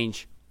regime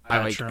change. I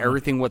Pat like Shermer.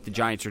 everything what the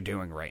Giants are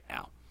doing right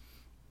now.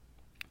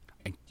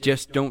 I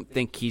just don't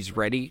think he's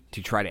ready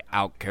to try to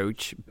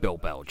outcoach Bill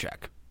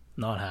Belichick.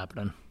 Not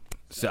happening.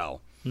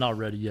 So Not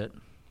ready yet.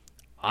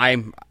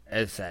 as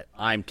I said,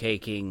 I'm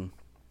taking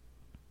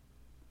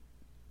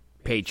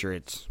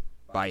Patriots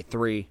by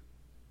 3.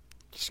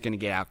 Just gonna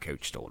get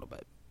outcoached a little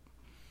bit.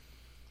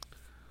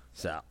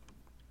 So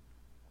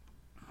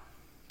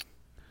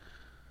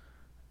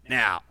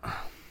now,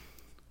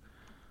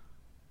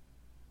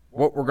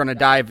 what we're gonna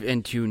dive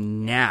into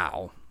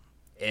now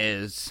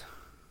is,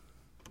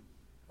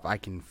 if I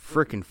can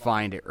frickin'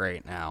 find it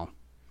right now,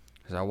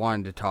 because I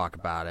wanted to talk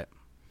about it,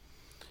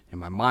 and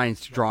my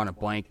mind's drawing a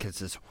blank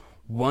because it's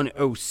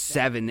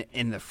 1:07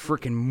 in the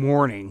frickin'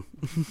 morning.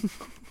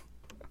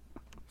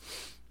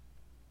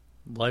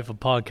 Life of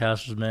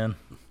podcasters, man.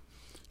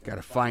 Got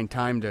to find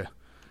time to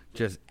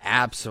just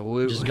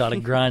absolutely. Just got to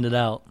grind it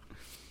out.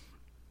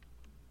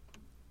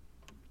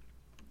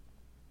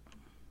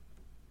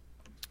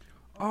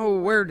 Oh,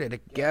 where did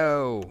it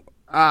go?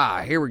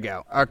 Ah, here we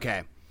go.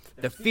 Okay.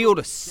 The field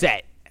is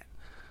set.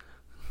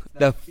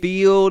 The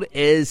field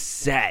is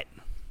set.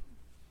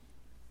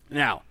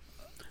 Now,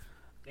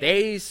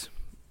 Days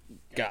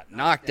got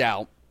knocked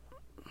out.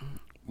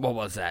 What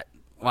was that?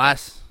 No,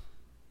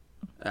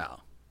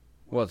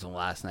 it wasn't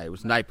last night. It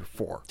was the night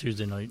before.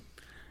 Tuesday night.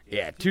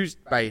 Yeah,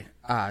 Tuesday.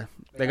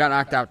 They got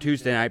knocked out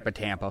Tuesday night by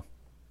Tampa.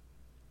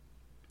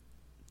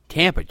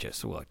 Tampa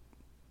just looked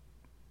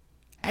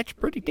actually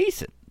pretty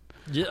decent.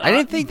 Yeah, I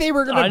didn't think they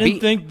were going to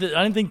beat.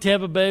 I didn't think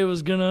Tampa Bay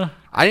was gonna.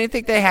 I didn't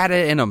think they had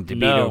it in them to beat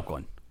No.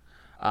 Oakland.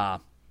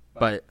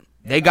 But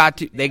they got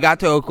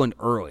to Oakland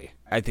early.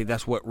 I think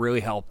that's what really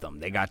helped them.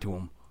 They got to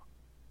them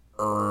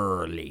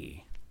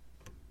early.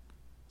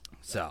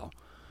 So,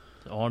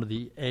 On to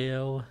the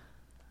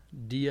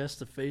ALDS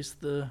to face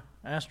the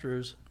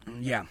Astros.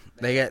 yeah,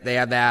 they have the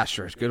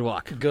Astros. Good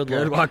luck. Good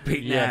luck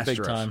beating the yeah, Astros.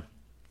 big time.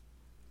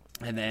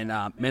 And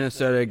then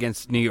Minnesota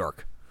against New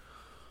York.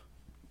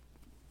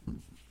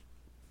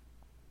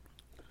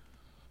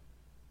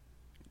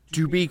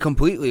 To be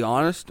completely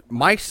honest,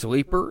 my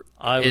sleeper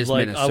is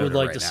Minnesota I would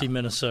like right to now. see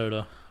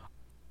Minnesota.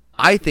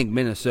 I think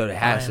Minnesota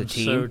has I the am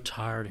team. so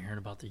tired of hearing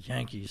about the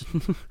Yankees.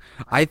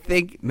 I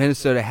think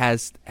Minnesota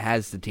has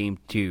the team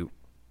to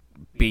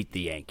beat the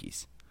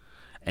Yankees.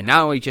 And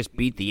not only just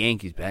beat the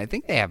Yankees, but I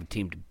think they have a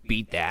team to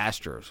beat the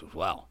Astros as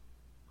well.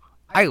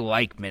 I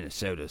like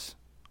Minnesota's.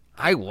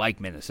 I like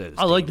them as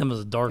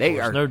a dark They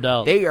horse, are no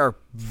doubt. They are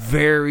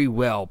very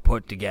well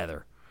put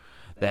together.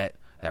 That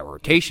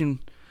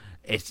rotation,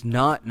 it's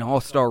not an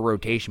all-star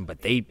rotation,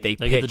 but they get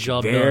the pitch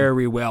job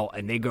very well,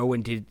 and they go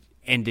into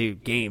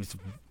games.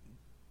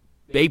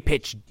 They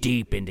pitch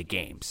deep into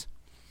games,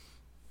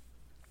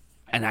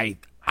 and I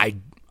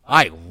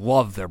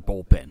love their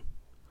bullpen.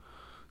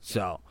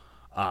 So,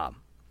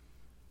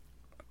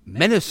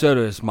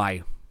 Minnesota is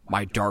my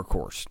dark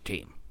horse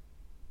team.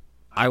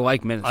 I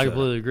like Minnesota. I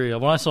completely agree.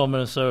 When I saw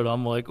Minnesota,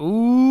 I'm like,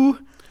 ooh.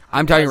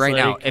 I'm telling you right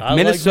now, if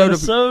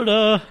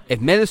Minnesota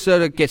if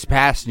Minnesota gets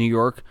past New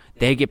York,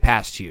 they get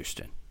past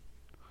Houston.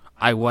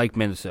 I like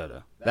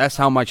Minnesota. That's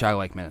how much I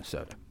like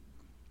Minnesota.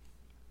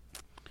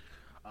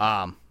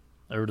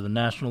 Over to the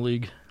National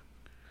League.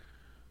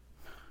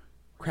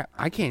 Crap,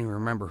 I can't even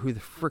remember who the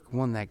frick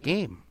won that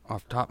game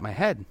off the top of my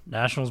head.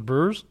 Nationals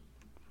Brewers.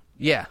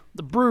 Yeah,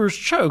 The Brewers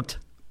choked.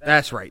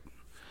 that's right.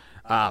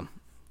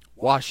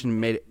 Washington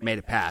made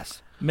it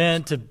pass.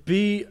 Man, to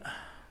be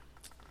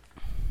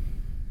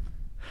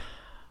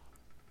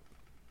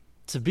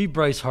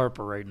Bryce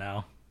Harper right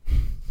now,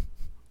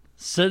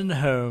 sitting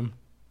home,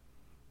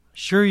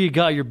 sure you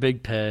got your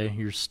big pay,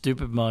 your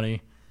stupid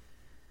money.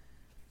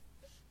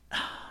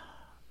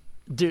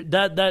 Dude,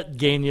 that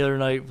game the other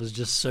night was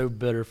just so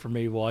bitter for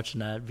me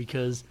watching that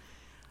because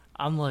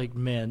I'm like,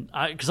 man,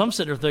 because I'm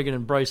sitting there thinking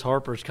in Bryce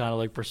Harper's kind of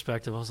like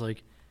perspective, I was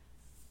like,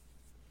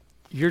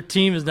 your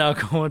team is now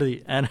going to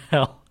the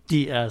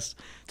NLDS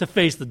to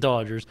face the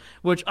Dodgers,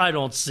 which I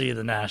don't see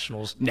the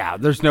Nationals. No,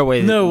 there's no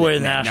way. No way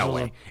the No Nationals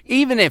way. are-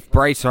 Even if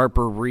Bryce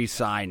Harper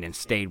re-signed and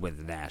stayed with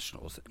the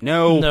Nationals,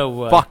 no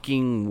way.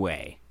 fucking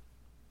way.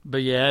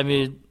 But yeah, I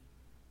mean,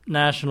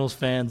 Nationals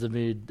fans, I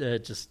mean,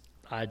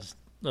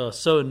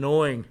 so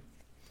annoying.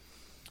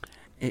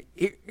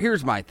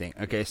 Here's my thing.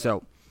 Okay,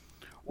 so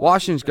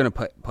Washington's going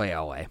to play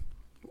LA.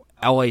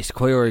 LA's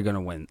clearly going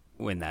to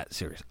win that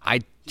series.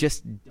 I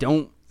just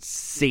don't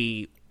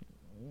see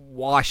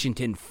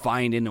Washington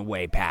finding a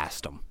way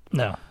past them.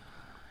 No.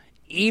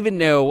 Even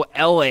though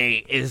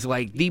LA is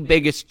like the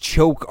biggest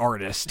choke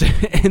artist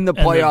in the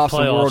playoffs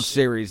and World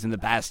Series in the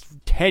past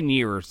 10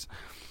 years,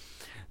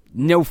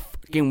 no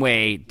fucking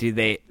way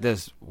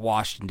does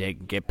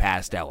Washington get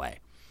past LA.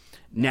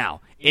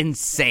 Now, in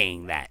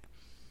saying that,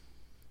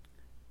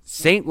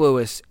 St.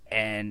 Louis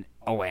and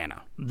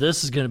Atlanta,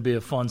 This is going to be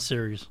a fun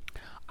series.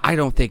 I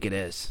don't think it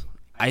is.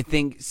 I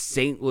think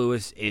St.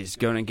 Louis is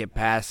going to get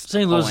past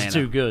St. Louis Atlanta. is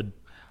too good.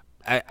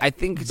 I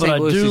think But St.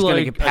 Louis is going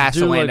to get past I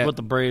do Atlanta. like what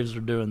the Braves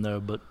are doing, though.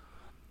 But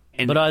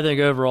and I think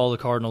overall the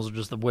Cardinals are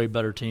just a way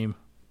better team.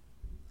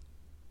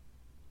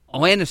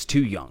 Atlanta's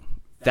too young.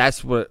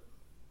 That's what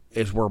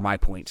is where my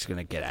point's going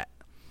to get at.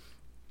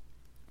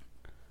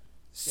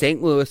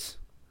 St. Louis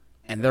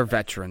and their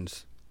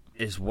veterans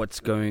is what's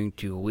going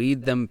to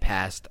lead them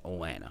past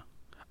Atlanta.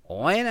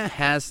 Atlanta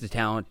has the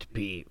talent to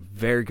be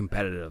very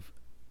competitive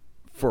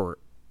for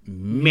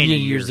many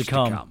years to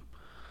come.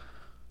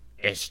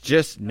 It's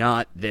just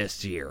not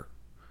this year.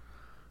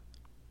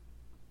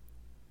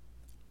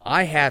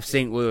 I have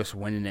St. Louis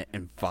winning it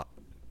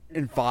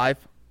in five.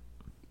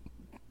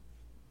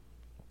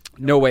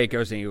 No way it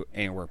goes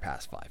anywhere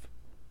past 5.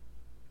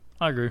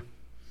 I agree.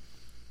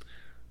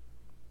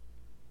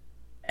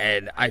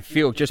 And I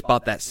feel just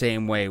about that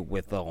same way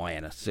with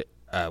Atlanta,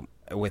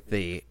 with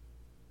the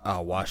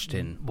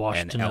Washington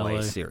and LA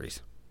LA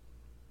series.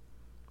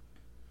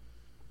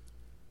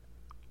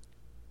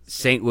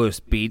 St. Louis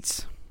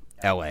beats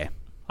LA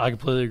I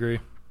completely agree.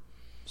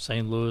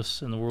 St.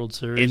 Louis in the World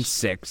Series. in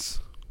 6.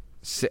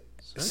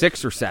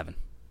 6 or 7.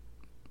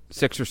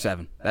 6 or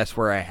 7. That's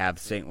where I have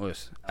St.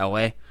 Louis, LA.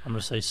 I'm going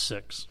to say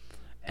 6.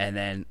 And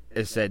then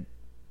it said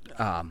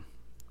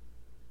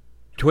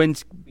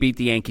Twins beat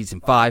the Yankees in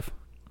 5.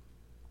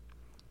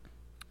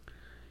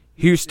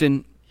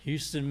 Houston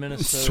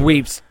Minnesota.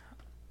 sweeps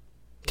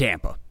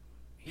Tampa.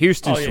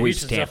 Houston Houston's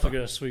sweeps Tampa. definitely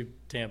going to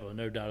sweep Tampa,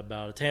 no doubt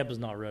about it. Tampa's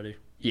not ready.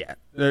 Yeah,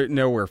 they're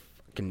nowhere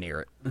fucking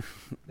near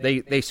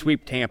it. They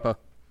sweep Tampa.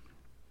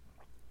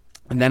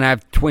 And then I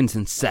have Twins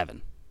in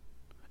 7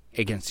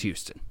 against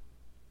Houston.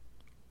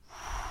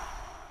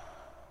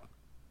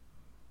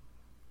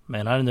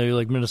 Man, I didn't know you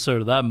like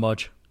Minnesota that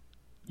much.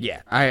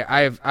 Yeah,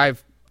 I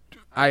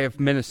have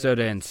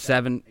Minnesota in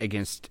 7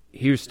 against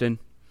Houston,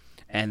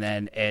 and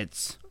then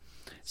it's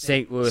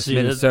St. Louis,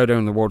 Minnesota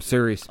in the World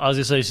Series. I was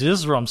gonna say, this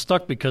is where I'm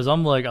stuck because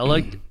I'm like, I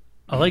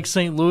like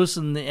St. Louis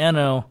in the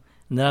NL,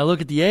 and then I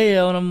look at the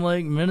AL and I'm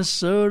like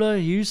Minnesota,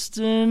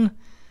 Houston.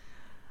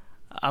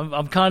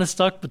 I'm kind of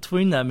stuck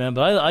between that, man.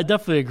 But I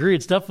definitely agree.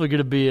 It's definitely going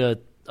to be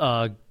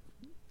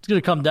it's going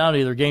to come down to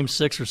either Game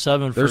 6 or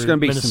 7 for There's going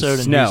to be Minnesota some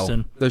and snow.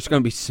 Houston. There's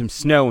going to be some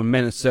snow in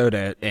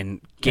Minnesota in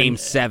Game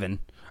 7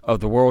 of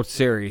the World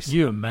Series.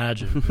 You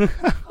imagine?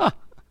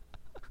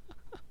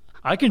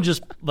 I can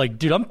just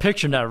dude, I'm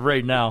picturing that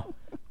right now.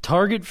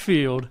 Target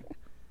Field.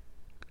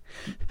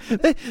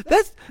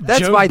 That's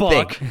Joe my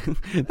Buck. thing.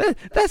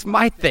 That's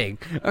my thing.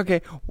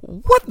 Okay,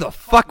 what the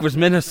fuck was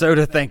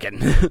Minnesota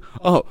thinking?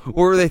 Oh, what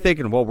were they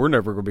thinking? Well, we're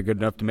never going to be good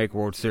enough to make a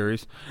World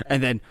Series,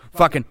 and then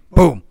fucking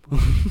boom.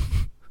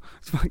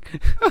 It's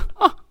like,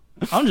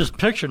 I'm just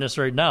picturing this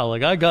right now.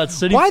 Like I got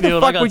Citi Why the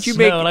Field, fuck I got would you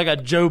snow, make- and I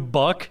got Joe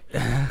Buck.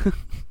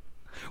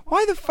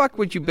 why the fuck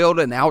would you build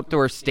an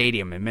outdoor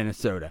stadium in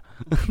Minnesota?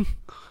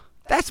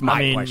 That's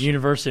my question.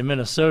 University of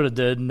Minnesota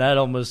did, and that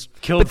almost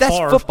killed But that's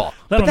Favre. football.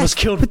 That But almost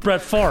that's- killed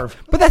Brett Favre.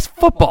 But that's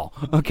football,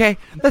 okay?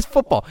 That's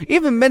football.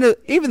 Even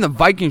the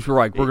Vikings were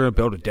like, we're going to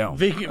build a dome.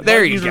 There you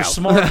Vikings go. are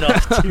smart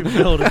enough to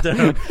build a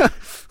dome.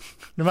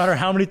 No matter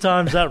how many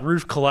times that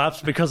roof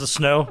collapsed because of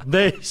snow,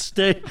 they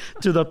stay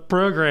to the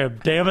program.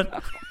 Damn it!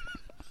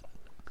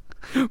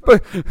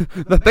 But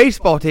the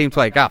baseball team's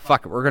like,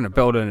 fuck it, we're going to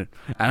build an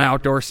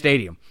outdoor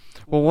stadium.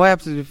 Well, what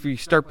happens if you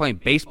start playing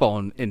baseball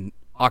in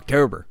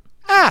October?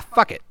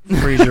 Fuck it.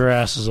 Freeze your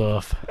asses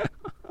off.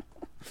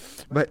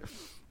 But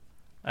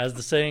As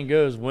the saying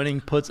goes,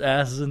 winning puts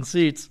asses in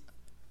seats.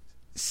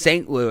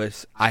 St.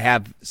 Louis, I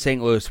have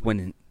St. Louis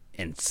winning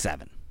in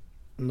 7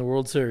 In the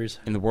World Series.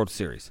 in the World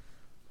Series.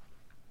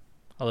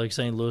 I like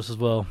St. Louis as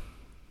well.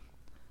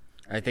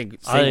 I think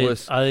I St. think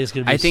Louis. it's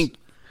gonna be. I think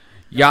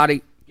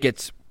Yachty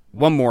gets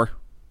one more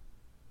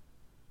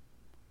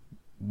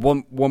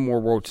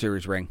World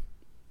Series ring,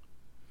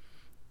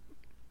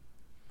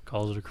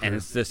 calls it a career. and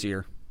it's this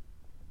year.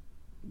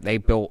 They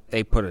put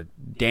a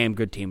damn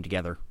good team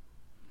together.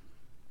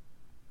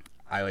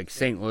 I like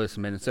St. Louis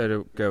and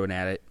Minnesota going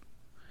at it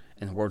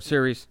in the World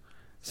Series.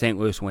 St.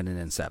 Louis winning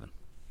in 7.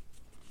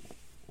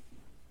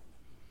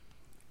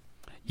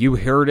 You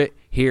heard it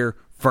here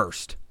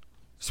first,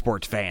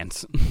 sports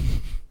fans. And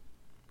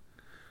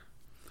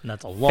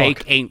that's a lock.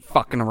 Fake ain't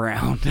fucking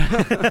around.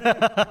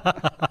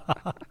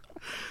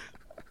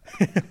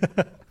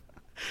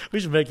 We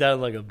should make that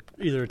like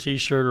either a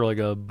T-shirt or like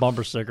a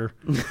bumper sticker.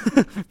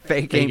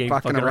 Fake ain't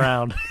fucking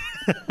around.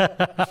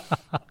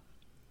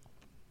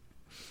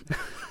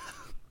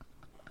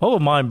 What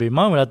would mine be?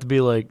 Mine would have to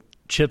be like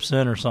chips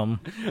in or something.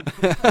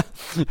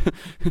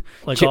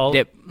 Like Chip all,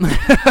 dip.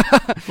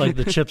 like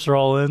the chips are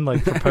all in,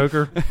 like for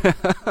poker.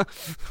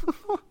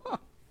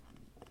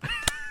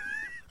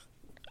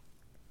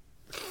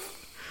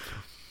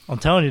 I'm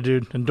telling you,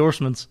 dude.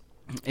 Endorsements.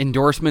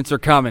 Endorsements are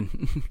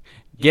coming.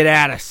 Get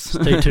at us.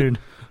 Stay tuned.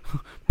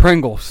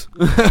 Pringles.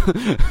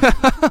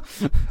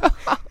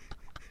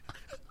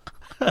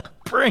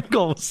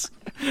 Pringles.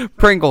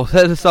 Pringles,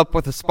 hit us up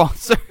with a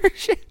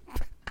sponsorship.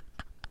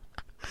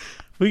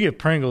 If we get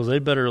Pringles, they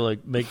better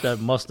like make that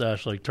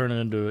mustache like turn it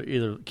into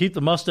either keep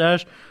the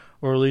mustache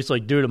or at least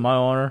like do it in my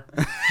honor.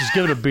 Just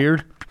give it a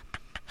beard.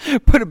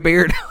 Put a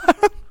beard on.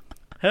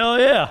 Hell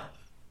yeah.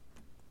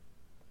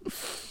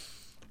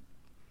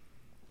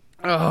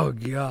 Oh,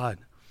 God.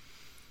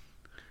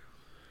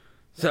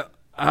 So,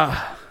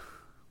 I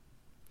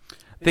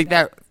think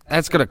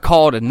that's going to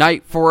call it a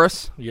night for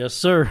us. Yes,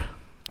 sir.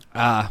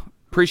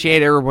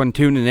 Appreciate everyone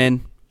tuning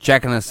in,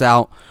 checking us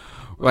out.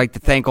 We'd like to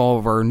thank all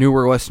of our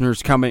newer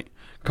listeners coming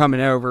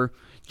over,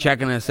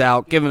 checking us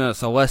out, giving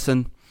us a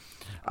listen.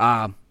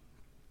 As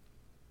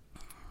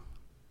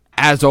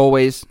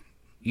always,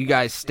 you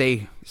guys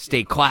stay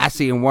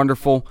classy and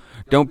wonderful.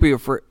 Don't be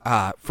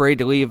afraid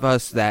to leave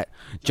us that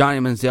Johnny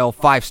Manziel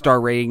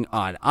 5-star rating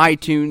on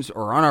iTunes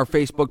or on our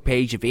Facebook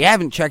page. If you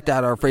haven't checked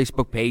out our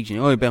Facebook page and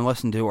you've only been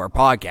listening to our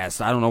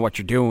podcast, I don't know what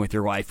you're doing with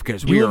your life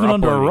because we are living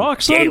under a uploading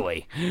rock, son?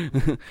 daily.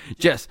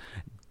 Just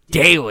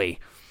daily.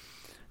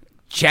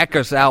 Check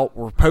us out.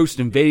 We're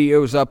posting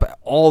videos up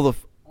all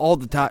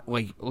the time,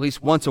 like at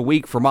least once a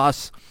week from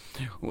us.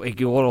 Like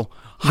a little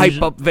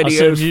hype up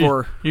videos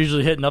for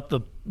usually hitting up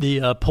the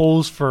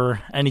polls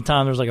for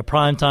anytime there's like a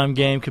primetime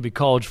game. Could be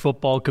college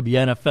football, could be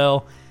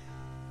NFL.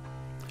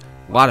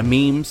 a lot of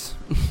memes.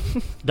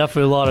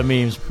 Definitely a lot of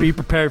memes. Be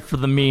prepared for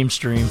the meme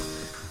stream.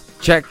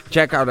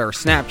 Check out our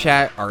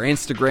Snapchat, our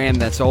Instagram.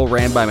 That's all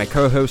ran by my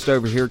co-host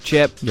over here,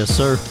 Chip. Yes,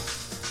 sir.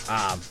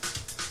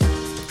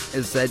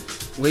 As said,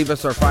 leave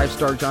us our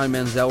 5-star Johnny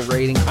Manziel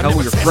rating. Tell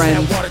your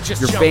friends,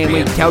 your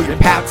family, tell your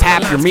pap,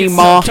 your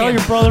meemaw. Tell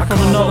your brother from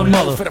another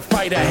mother.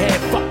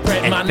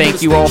 And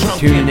thank you all for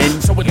tuning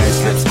in. So You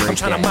guys have a I'm great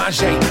trying day. to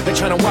manje. They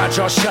trying to watch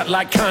all shut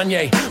like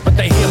Kanye. But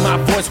they hear my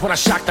voice when I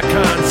shock the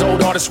cons.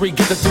 Old artistry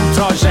get the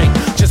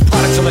doutage. Just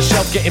products on the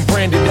shelf getting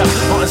branded up.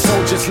 Martin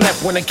soldiers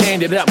left when they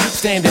canned it up.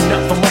 Standing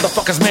up for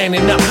motherfuckers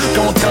manning up.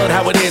 Gon' tell it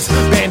how it is.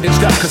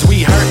 Bandaged up cause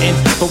we hurting.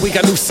 But we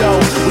got new soul.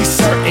 We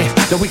certain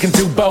that we can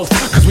do both.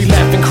 Cause we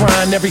laughing,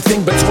 crying,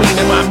 everything between.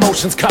 And my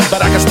emotions cut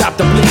but I can stop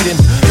the bleeding.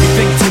 You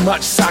think too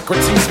much,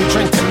 Socrates. We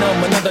drink to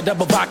numb. Another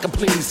double vodka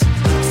please.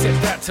 Sip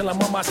that till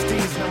I'm on my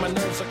steez. Now my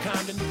nerves are calm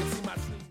and you can see my